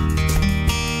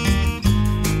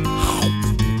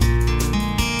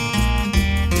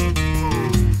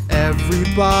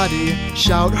 Everybody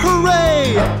shout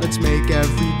hooray! Let's make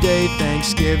every day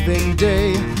Thanksgiving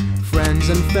Day. Friends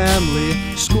and family,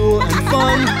 school and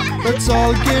fun. Let's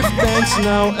all give thanks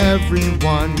now,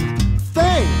 everyone.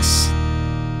 Thanks!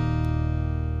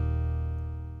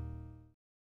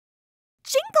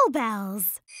 Jingle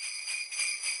bells.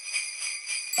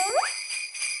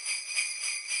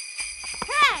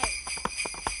 Hey!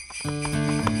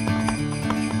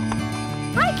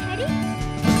 Hi, Kitty.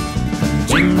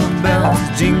 Jingle bells,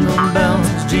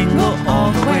 jingle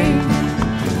all the way.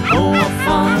 Oh, what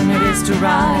fun it is to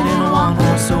ride in a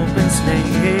one-horse open sleigh.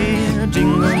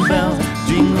 Jingle bells,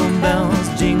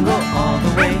 jingle all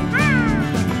the way.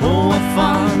 Oh, what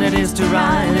fun it is to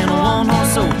ride in a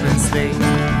one-horse open sleigh.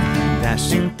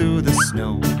 Dashing through the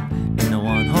snow in a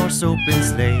one-horse open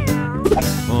sleigh.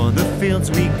 O'er the fields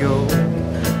we go,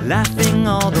 laughing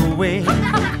all the way.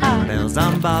 Bells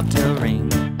on bobtail ring,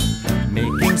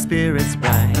 making spirits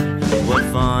bright. What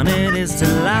fun it is to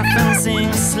laugh and sing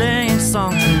a sleighing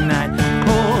song tonight.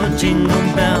 Oh,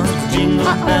 jingle bells, jingle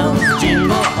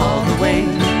all the way.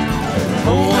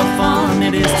 Oh, what fun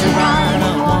it is to ride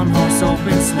a one-horse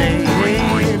open sleigh.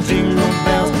 Jingle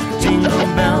bells,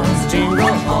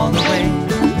 jingle all the way.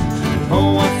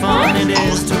 Oh, what fun it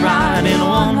is to ride in a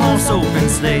one-horse open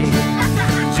sleigh.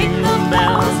 Jingle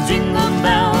bells,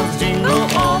 jingle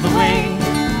all the way.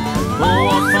 Oh,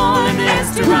 what fun it is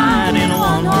to ride in a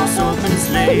one-horse open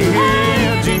sleigh.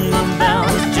 Jingle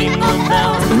bells, jingle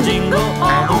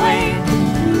all the way.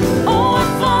 Oh, what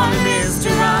fun it is to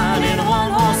ride in a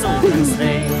one-horse open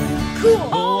sleigh. Cool.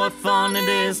 Oh, what fun it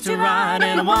is to ride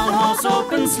in a one-horse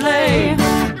open sleigh.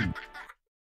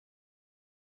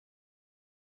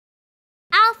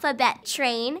 Alphabet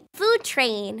train, food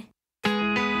train.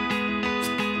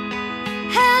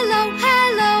 Hello,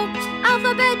 hello,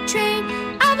 alphabet train,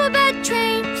 alphabet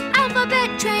train,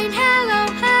 alphabet train. Hello,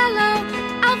 hello,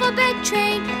 alphabet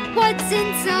train. What's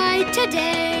inside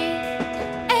today?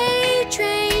 A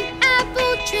train,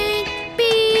 apple train,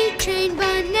 B train,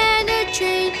 banana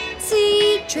train,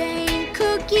 C train,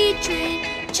 cookie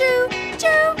train, choo,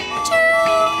 choo, choo.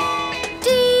 D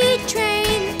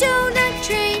train, donut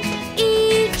train,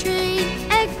 E train,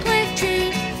 eggplant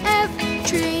train, F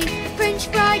train, French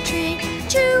fry train,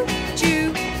 choo,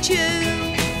 choo, choo.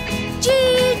 G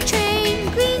train,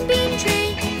 green bean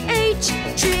train, H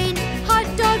train, hot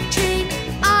dog train,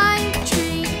 I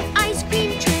train, ice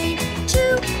cream train,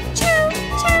 choo, choo,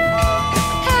 choo.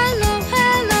 Hello,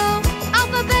 hello,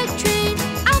 alphabet train,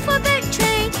 alphabet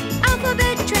train,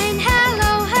 alphabet train.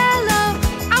 Hello, hello,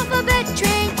 alphabet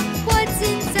train. What's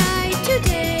inside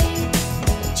today?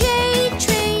 J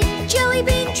train, jelly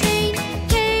bean train,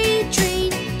 K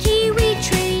train, kiwi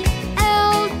train,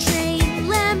 L train,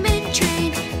 lemon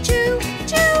train, choo,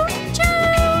 choo, choo.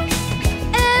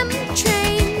 M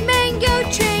train, mango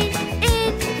train,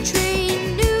 N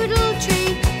train, noodle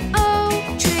train, O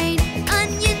train,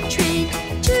 onion train,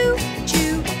 choo,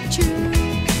 choo, choo.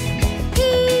 P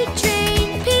train,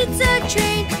 pizza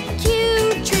train, Q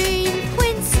train,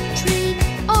 quince train,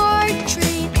 R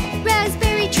train,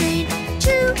 raspberry train,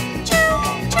 choo, choo,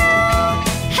 choo.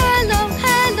 Hello,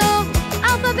 hello,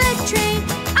 alphabet train,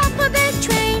 alphabet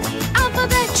train,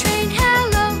 alphabet train.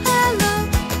 Hello, hello,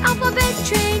 alphabet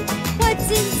train. What's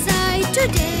inside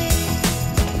today?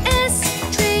 S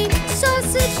train,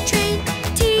 sausage train,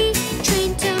 T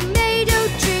train, tomato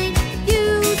train,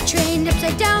 U train,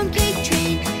 upside down cake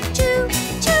train, choo,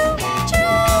 choo,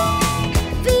 choo.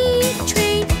 V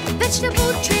train,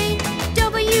 vegetable train,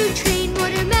 W train,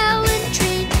 watermelon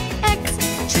train, X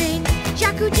train,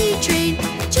 jacuzzi train,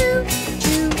 choo,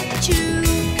 choo, choo.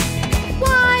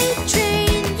 Y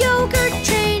train, yogurt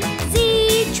train, Z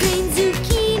train,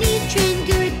 zucchini train,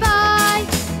 goodbye,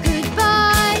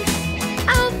 goodbye,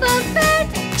 alphabet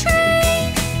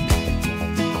train.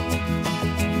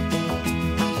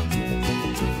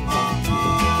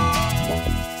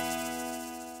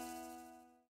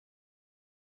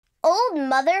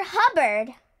 Mother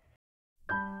Hubbard.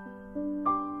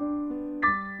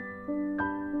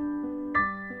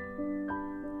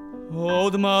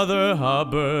 Old Mother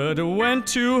Hubbard went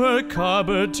to her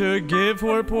cupboard to give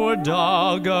her poor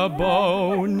dog a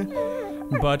bone.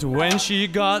 But when she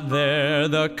got there,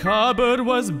 the cupboard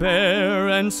was bare,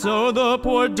 and so the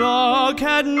poor dog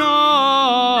had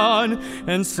none,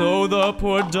 and so the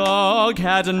poor dog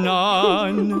had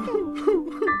none.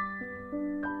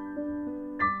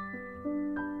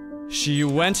 She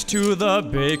went to the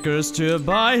baker's to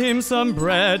buy him some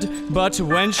bread, but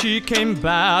when she came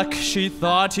back, she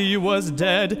thought he was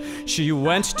dead. She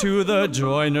went to the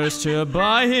joiner's to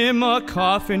buy him a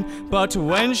coffin, but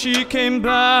when she came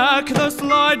back, the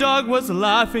sly dog was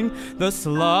laughing. The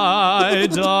sly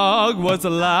dog was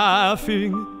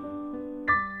laughing.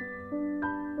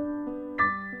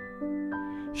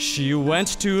 She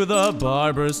went to the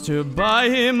barber's to buy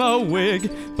him a wig,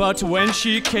 but when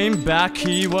she came back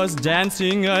he was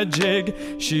dancing a jig.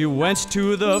 She went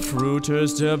to the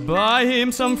fruiter's to buy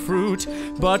him some fruit,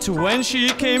 but when she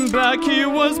came back he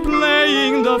was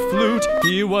playing the flute.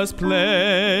 He was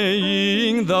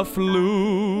playing the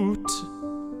flute.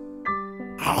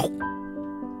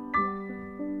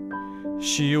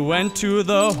 She went to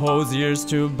the hosier's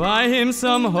to buy him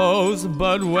some hose,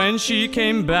 but when she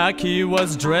came back he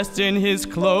was dressed in his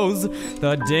clothes.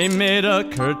 The dame made a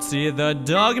curtsy, the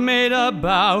dog made a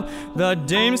bow. The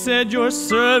dame said, "Your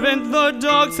servant," the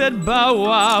dog said, "Bow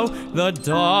wow." The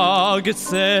dog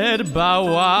said, "Bow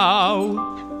wow."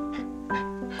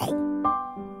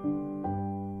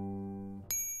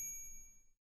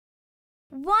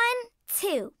 1,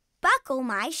 2, buckle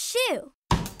my shoe.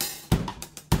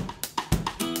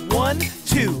 1,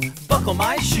 2, buckle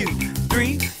my shoe.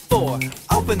 3, 4,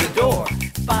 open the door.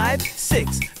 5,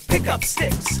 6, pick up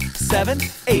sticks. 7,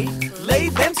 8, lay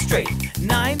them straight.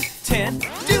 9, 10,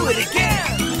 do it again.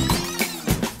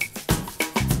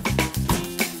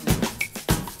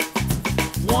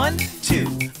 1,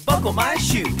 2, buckle my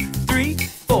shoe. 3,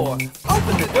 4,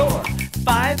 open the door.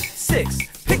 5, 6,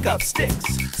 pick up sticks.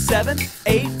 7,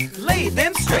 8, lay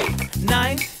them straight.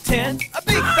 9, 10, a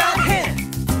big fat hen.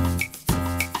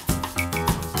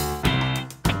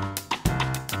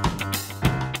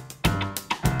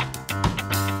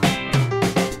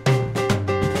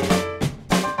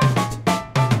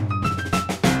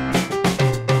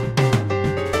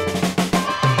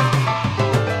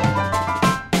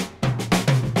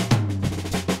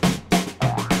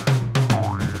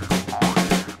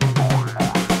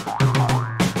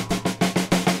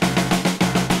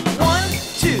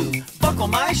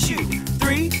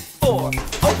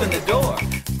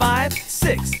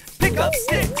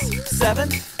 7,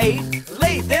 8,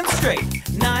 lay them straight.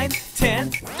 9, 10,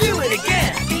 do it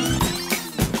again.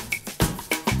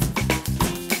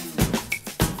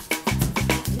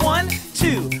 1,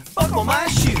 2, buckle my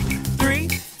shoe. 3,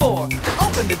 4,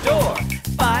 open the door.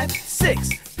 5, 6,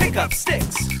 pick up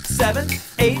sticks. 7,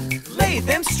 8, lay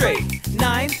them straight.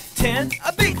 9, 10,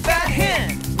 a big fat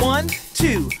hen. 1,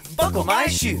 2, buckle my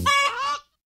shoe.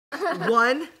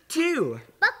 1, 2.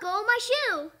 Buckle my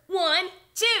shoe. 1,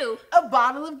 2. A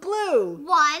bottle of glue.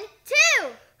 1, 2.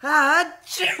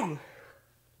 Achoo!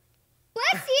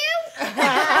 Bless you.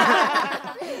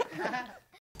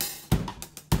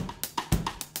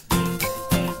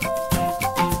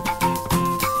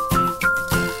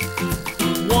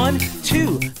 1,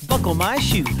 2, buckle my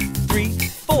shoe. 3,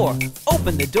 4,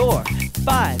 open the door.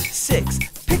 5, 6,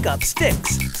 pick up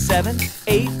sticks. 7,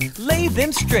 8, lay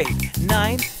them straight.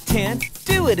 9, 10,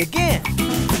 do it again.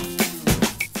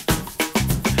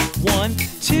 1,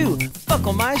 2,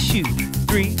 buckle my shoe.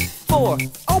 3, 4,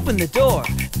 open the door.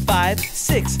 5,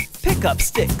 6, pick up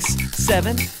sticks.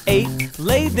 7, 8,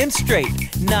 lay them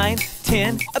straight. 9,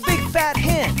 10, a big fat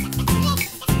hen.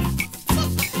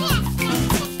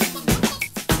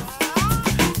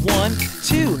 1,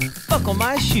 2, buckle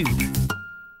my shoe.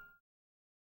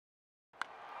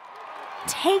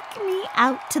 Take me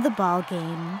out to the ball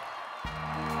game.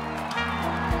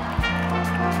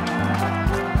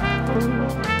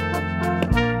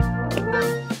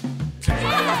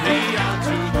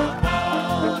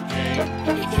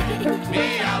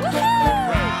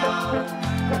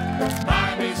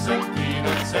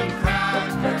 And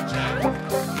Cracker Jack.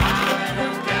 I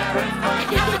don't care if I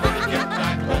never get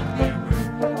back. Let me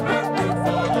root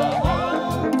for the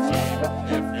home team.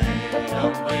 If they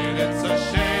don't win, it's a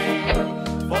shame.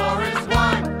 For it's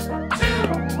 1,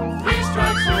 2,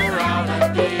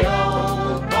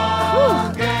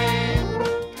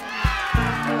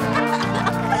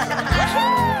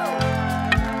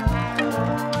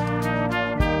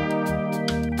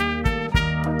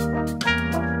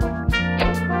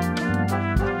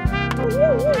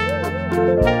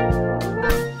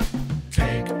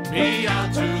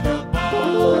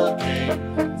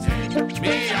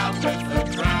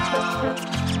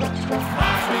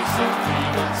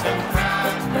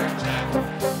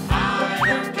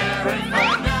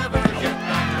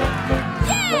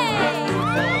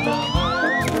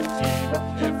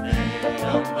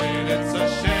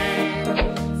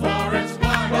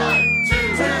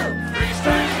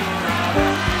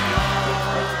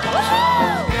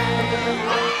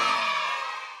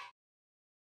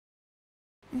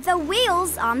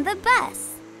 on the bus.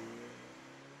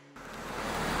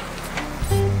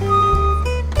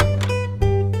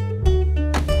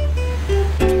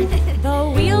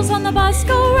 The wheels on the bus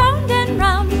go round and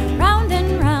round, round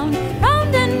and round,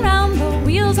 round and round. The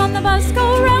wheels on the bus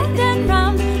go round and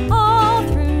round, all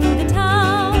through the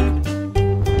town.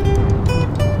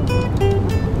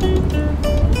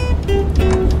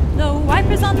 The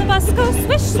wipers on the bus go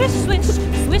swish, swish, swish,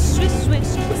 swish, swish, swish,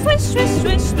 swish, swish,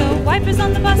 swish. The wipers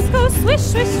on the bus go swish,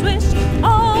 swish, swish,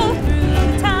 all through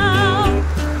the town.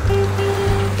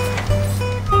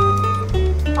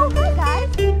 Oh, hi, guys.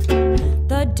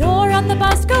 The door on the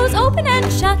bus goes open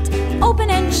and shut, open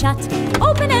and shut,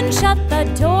 open and shut. The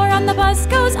door on the bus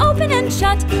goes open and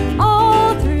shut,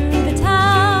 all through the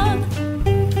town.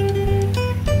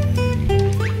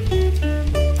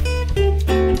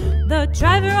 The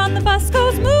driver on the bus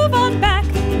goes move on back,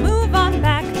 move on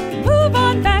back, move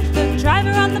on back. The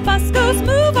driver on the bus goes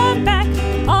move on back,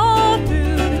 all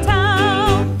through the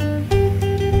town.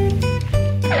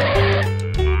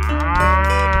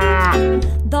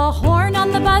 The horn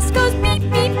on the bus goes beep,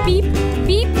 beep, beep,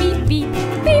 beep, beep, beep,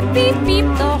 beep, beep, beep.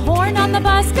 The horn on the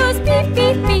bus goes beep,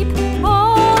 beep, beep,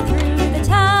 all through the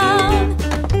town.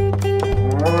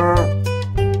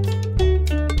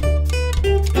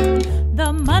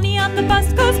 The money on the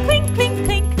bus goes clink, clink,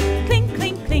 clink, clink,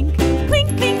 clink, clink,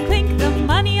 clink, clink, clink. The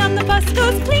money on the bus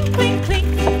goes clink, clink, clink,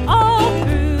 all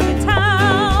through the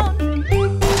town.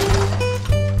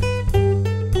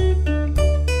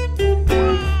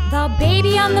 The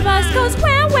baby on the bus goes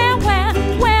wah, wah, wah,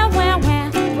 wah, wah, wah,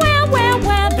 wah, wah,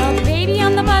 wah. The baby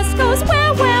on the bus goes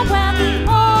wah, wah, wah,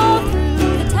 all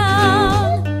through the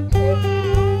town.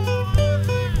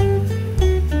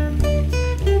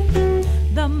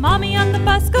 The mommy on the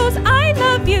bus goes I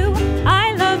love you,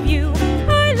 I love you,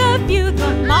 I love you.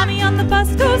 The mommy on the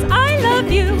bus goes I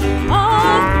love you,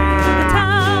 all through the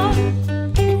town.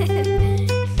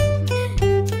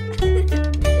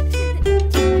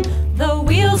 The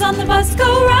wheels on the bus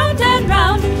go round and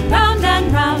round, round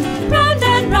and round, round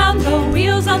and round. The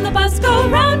wheels on the bus go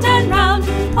round and round,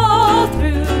 all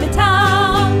through the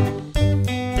town.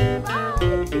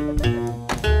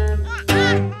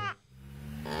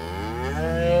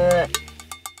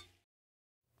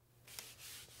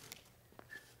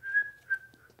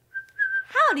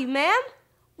 Howdy, ma'am.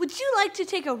 Would you like to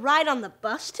take a ride on the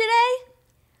bus today?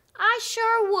 I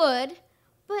sure would,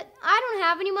 but I don't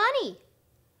have any money.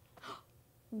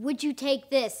 Would you take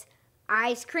this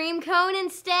ice cream cone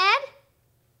instead?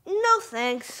 No,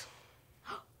 thanks.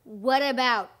 What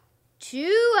about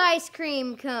 2 ice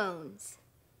cream cones?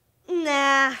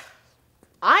 Nah.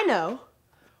 I know.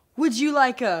 Would you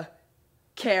like a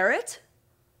carrot?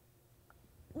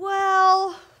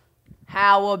 Well,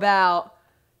 How about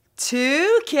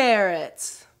 2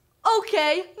 carrots?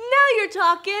 okay, now you're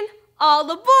talking. All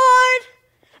aboard!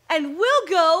 And we'll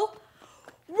go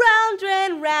round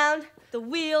and round. The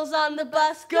wheels on the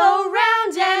bus go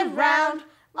round and round,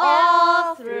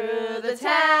 all through the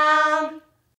town.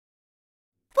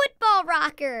 Football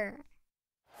rocker.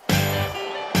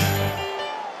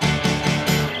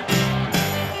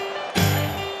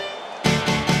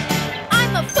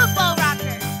 I'm a football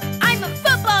rocker. I'm a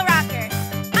football rocker.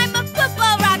 I'm a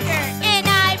football rocker. And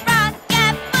I rock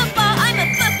at football. I'm a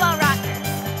football rocker.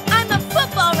 I'm a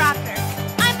football rocker.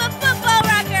 I'm a football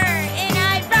rocker. And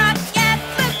I rock at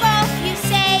football. You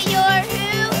say you're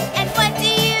who? And what do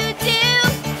you do?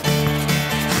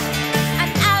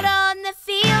 I'm out on the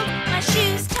field. My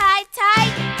shoes tied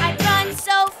tight. I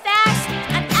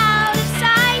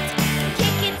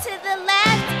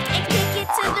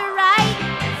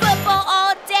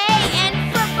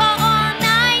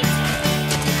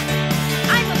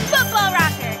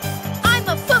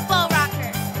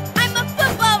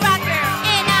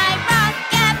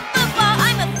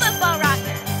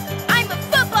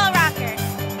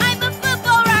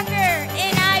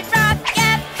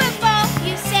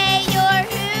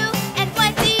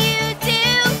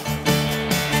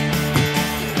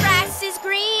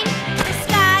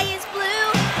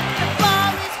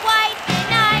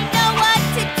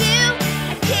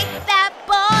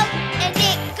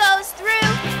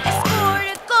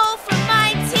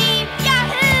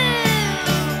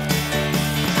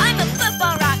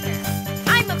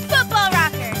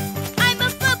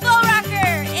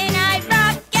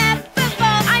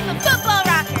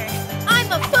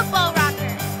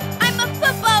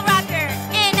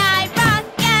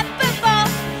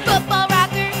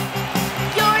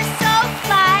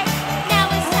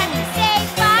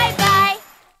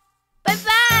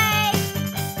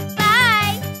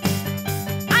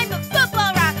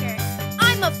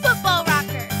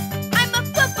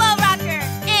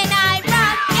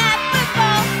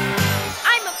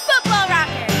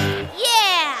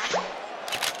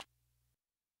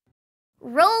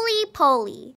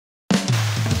roly-poly.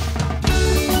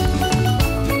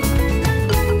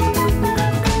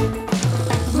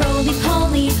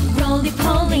 Roly-poly,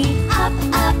 roly-poly, up,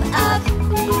 up, up.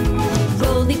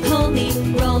 Roly-poly,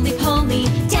 roly-poly,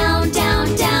 down,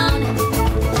 down, down.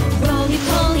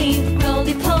 Roly-poly,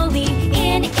 roly-poly,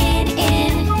 in, in,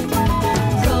 in.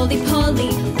 Roly-poly,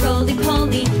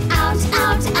 roly-poly, out,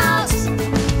 out, out.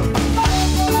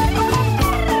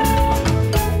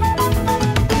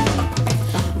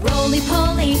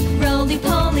 Roly-poly,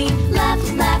 roly-poly,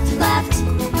 left, left, left.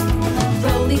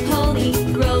 Roly-poly,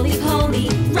 roly-poly,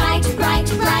 right, right,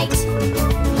 right.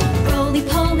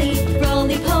 Roly-poly,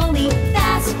 roly-poly,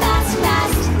 fast, fast,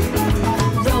 fast.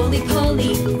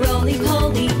 Roly-poly,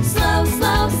 roly-poly, slow,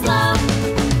 slow, slow.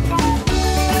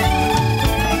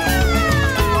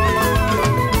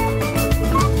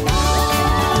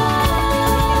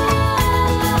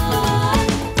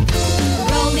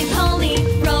 Roly-poly,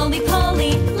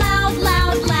 roly-poly, loud,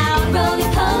 loud, loud.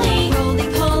 Roly-poly,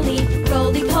 roly-poly,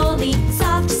 roly-poly,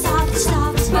 soft, soft,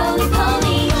 soft.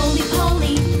 Roly-poly,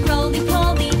 roly-poly,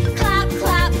 roly-poly, clap,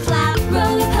 clap, clap.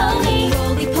 Roly-poly,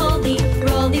 roly-poly,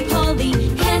 roly-poly,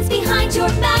 hands behind your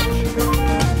back.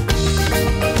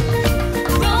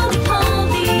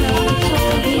 Roly-poly,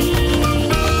 roly-poly,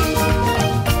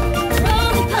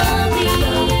 roly-poly,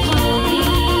 roly-poly,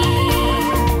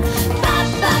 bop,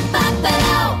 bop, bop,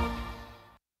 ba-dow.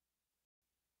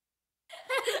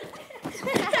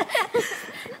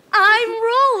 I'm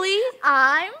Roly.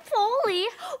 I'm Poly.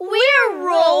 We're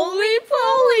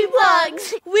roly-poly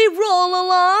bugs. We roll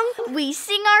along. We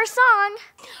sing our song.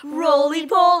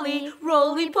 Roly-poly,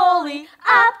 roly-poly,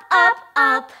 up, up,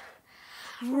 up.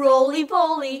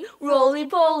 Roly-poly,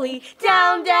 roly-poly,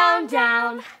 down, down,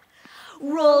 down.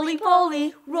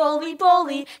 Roly-poly,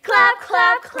 roly-poly, clap,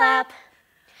 clap, clap.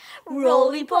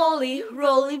 Roly-poly,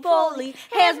 roly-poly,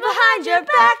 hands behind your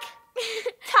back.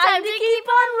 Time to keep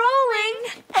on rolling.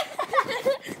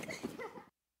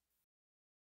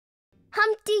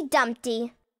 Humpty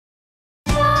Dumpty.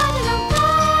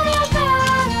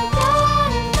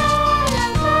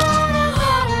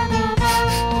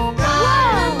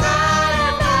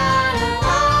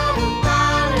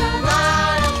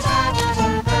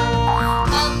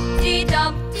 Humpty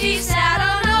Dumpty sat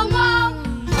on a wall.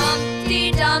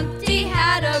 Humpty Dumpty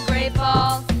had a great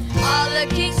fall. All the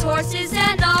king's horses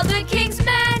and all the king's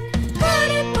men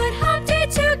couldn't put Humpty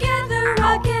together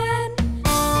again.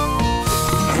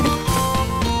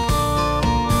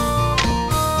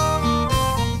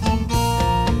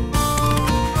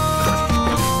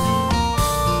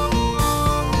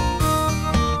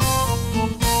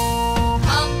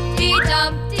 Humpty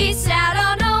Dumpty sat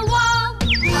on a wall.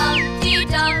 Humpty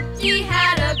Dumpty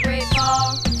had a great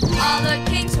fall. All the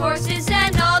king's horses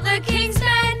and all the king's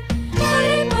men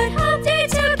couldn't put Humpty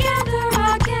together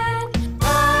again.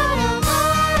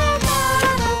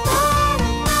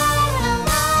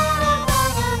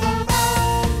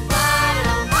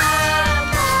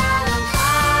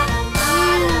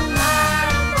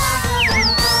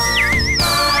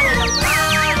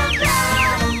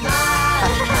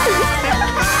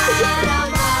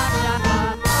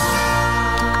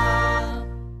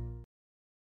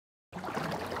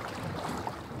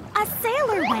 A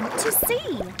sailor went to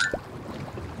sea.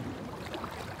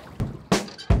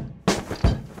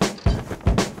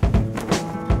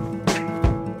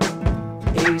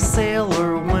 A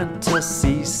sailor went to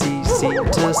sea, to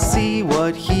see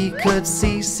what he could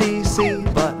see.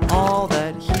 But all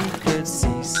that he could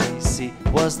see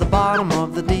was the bottom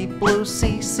of the deep blue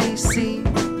sea. Is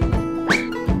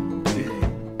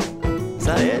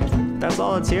that it? That's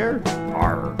all it's here?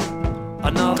 Arr.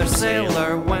 Another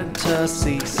sailor went to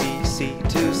sea,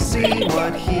 to see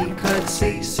what he could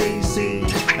see.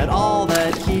 And all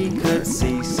that he could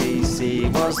see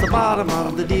was the bottom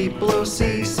of the deep blue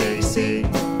sea.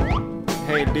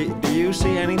 Hey, do you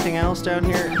see anything else down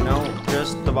here? No,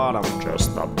 just the bottom.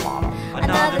 Just the bottom.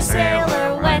 Another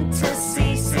sailor went to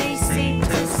sea,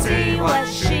 to see what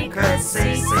she could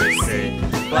see.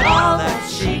 But all that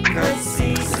she could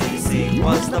see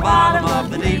was the bottom of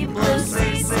the deep blue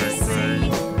sea.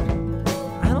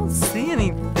 I don't see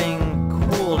anything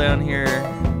cool down here.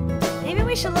 Maybe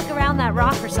we should look around that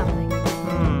rock or something.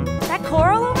 Is that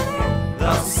coral over there?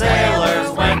 The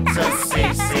sailors went to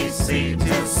sea,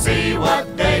 to see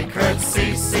what they could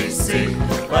see.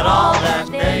 But all that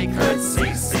they could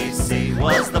see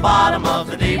was the bottom of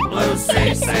the deep blue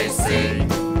sea.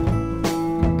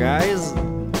 Guys,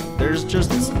 there's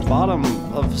just bottom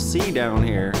of sea down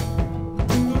here.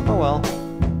 Oh well.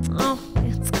 Oh,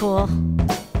 it's cool.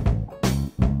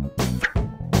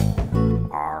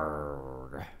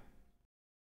 Arr.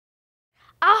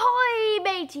 Ahoy,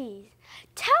 manatees.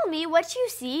 Tell me what you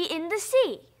see in the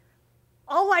sea.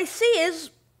 All I see is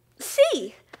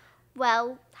sea.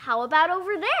 Well, how about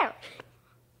over there?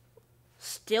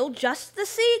 Still just the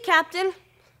sea, Captain.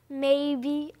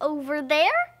 Maybe over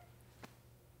there?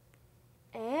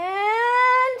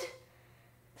 And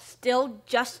still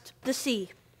just the sea.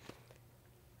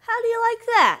 How do you like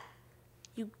that?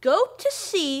 You go to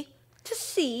see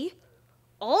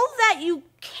all that you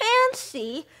can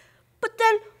see, but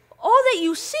then all that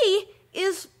you see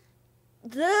is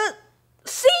the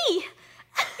sea.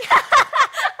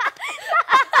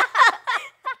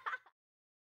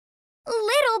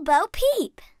 Little Bo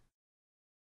Peep.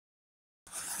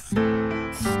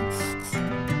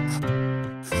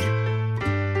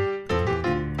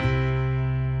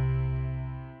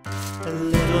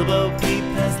 Little Bo Peep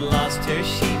has lost her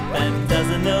sheep and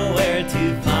doesn't know where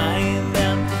to find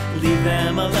them. Leave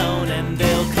them alone and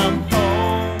they'll come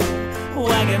home,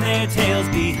 wagging their tails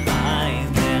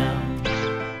behind them.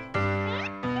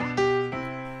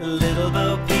 Little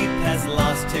Bo Peep has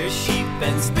lost her sheep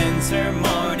and spends her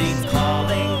mornings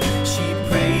calling. She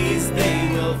prays they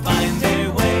will find their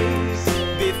way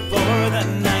before the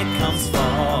night comes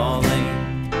falling.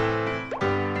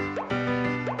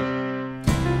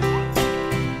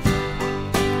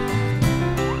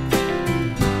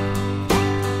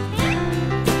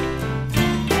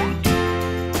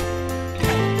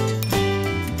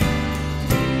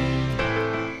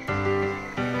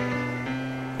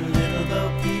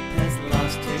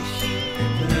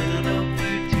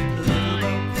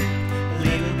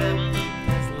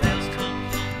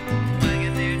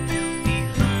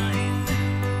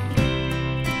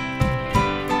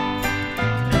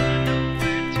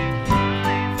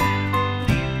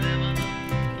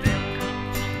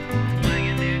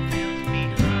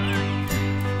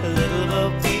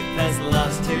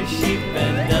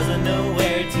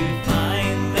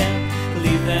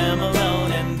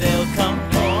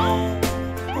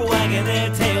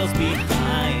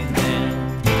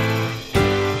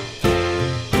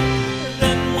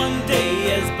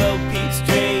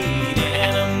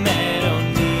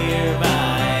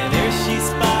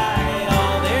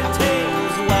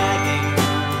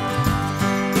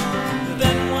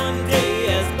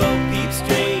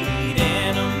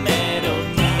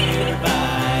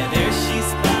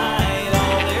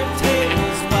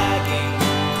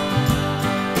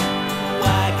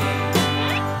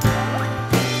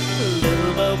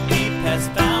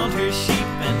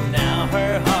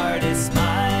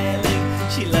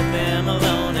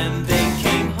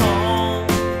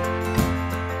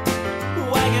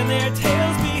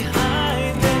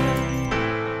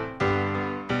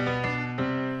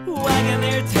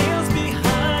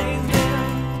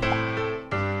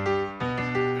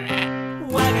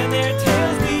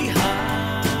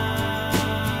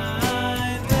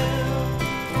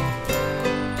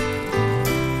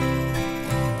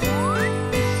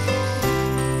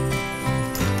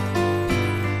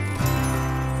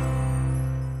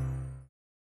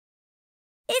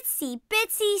 Itsy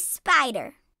Bitsy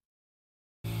Spider.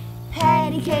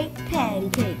 Patty cake,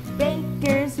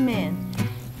 baker's man.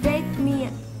 Bake me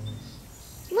a...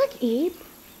 Look, Eve,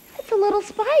 it's a little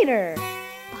spider.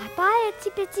 Bye-bye,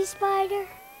 Itsy Bitsy Spider.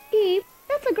 Eve,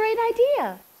 that's a great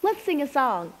idea. Let's sing a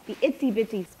song, the Itsy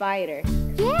Bitsy Spider.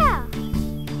 Yeah.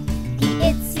 The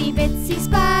itsy bitsy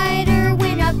spider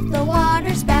went up the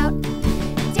water spout.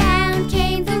 Down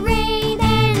came the rain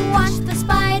and washed the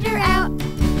spider out.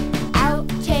 Out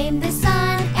came the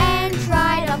sun and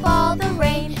dried up all the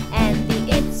rain. And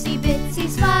the itsy bitsy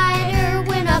spider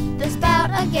went up the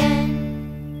spout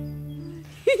again.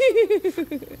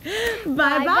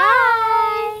 Bye-bye.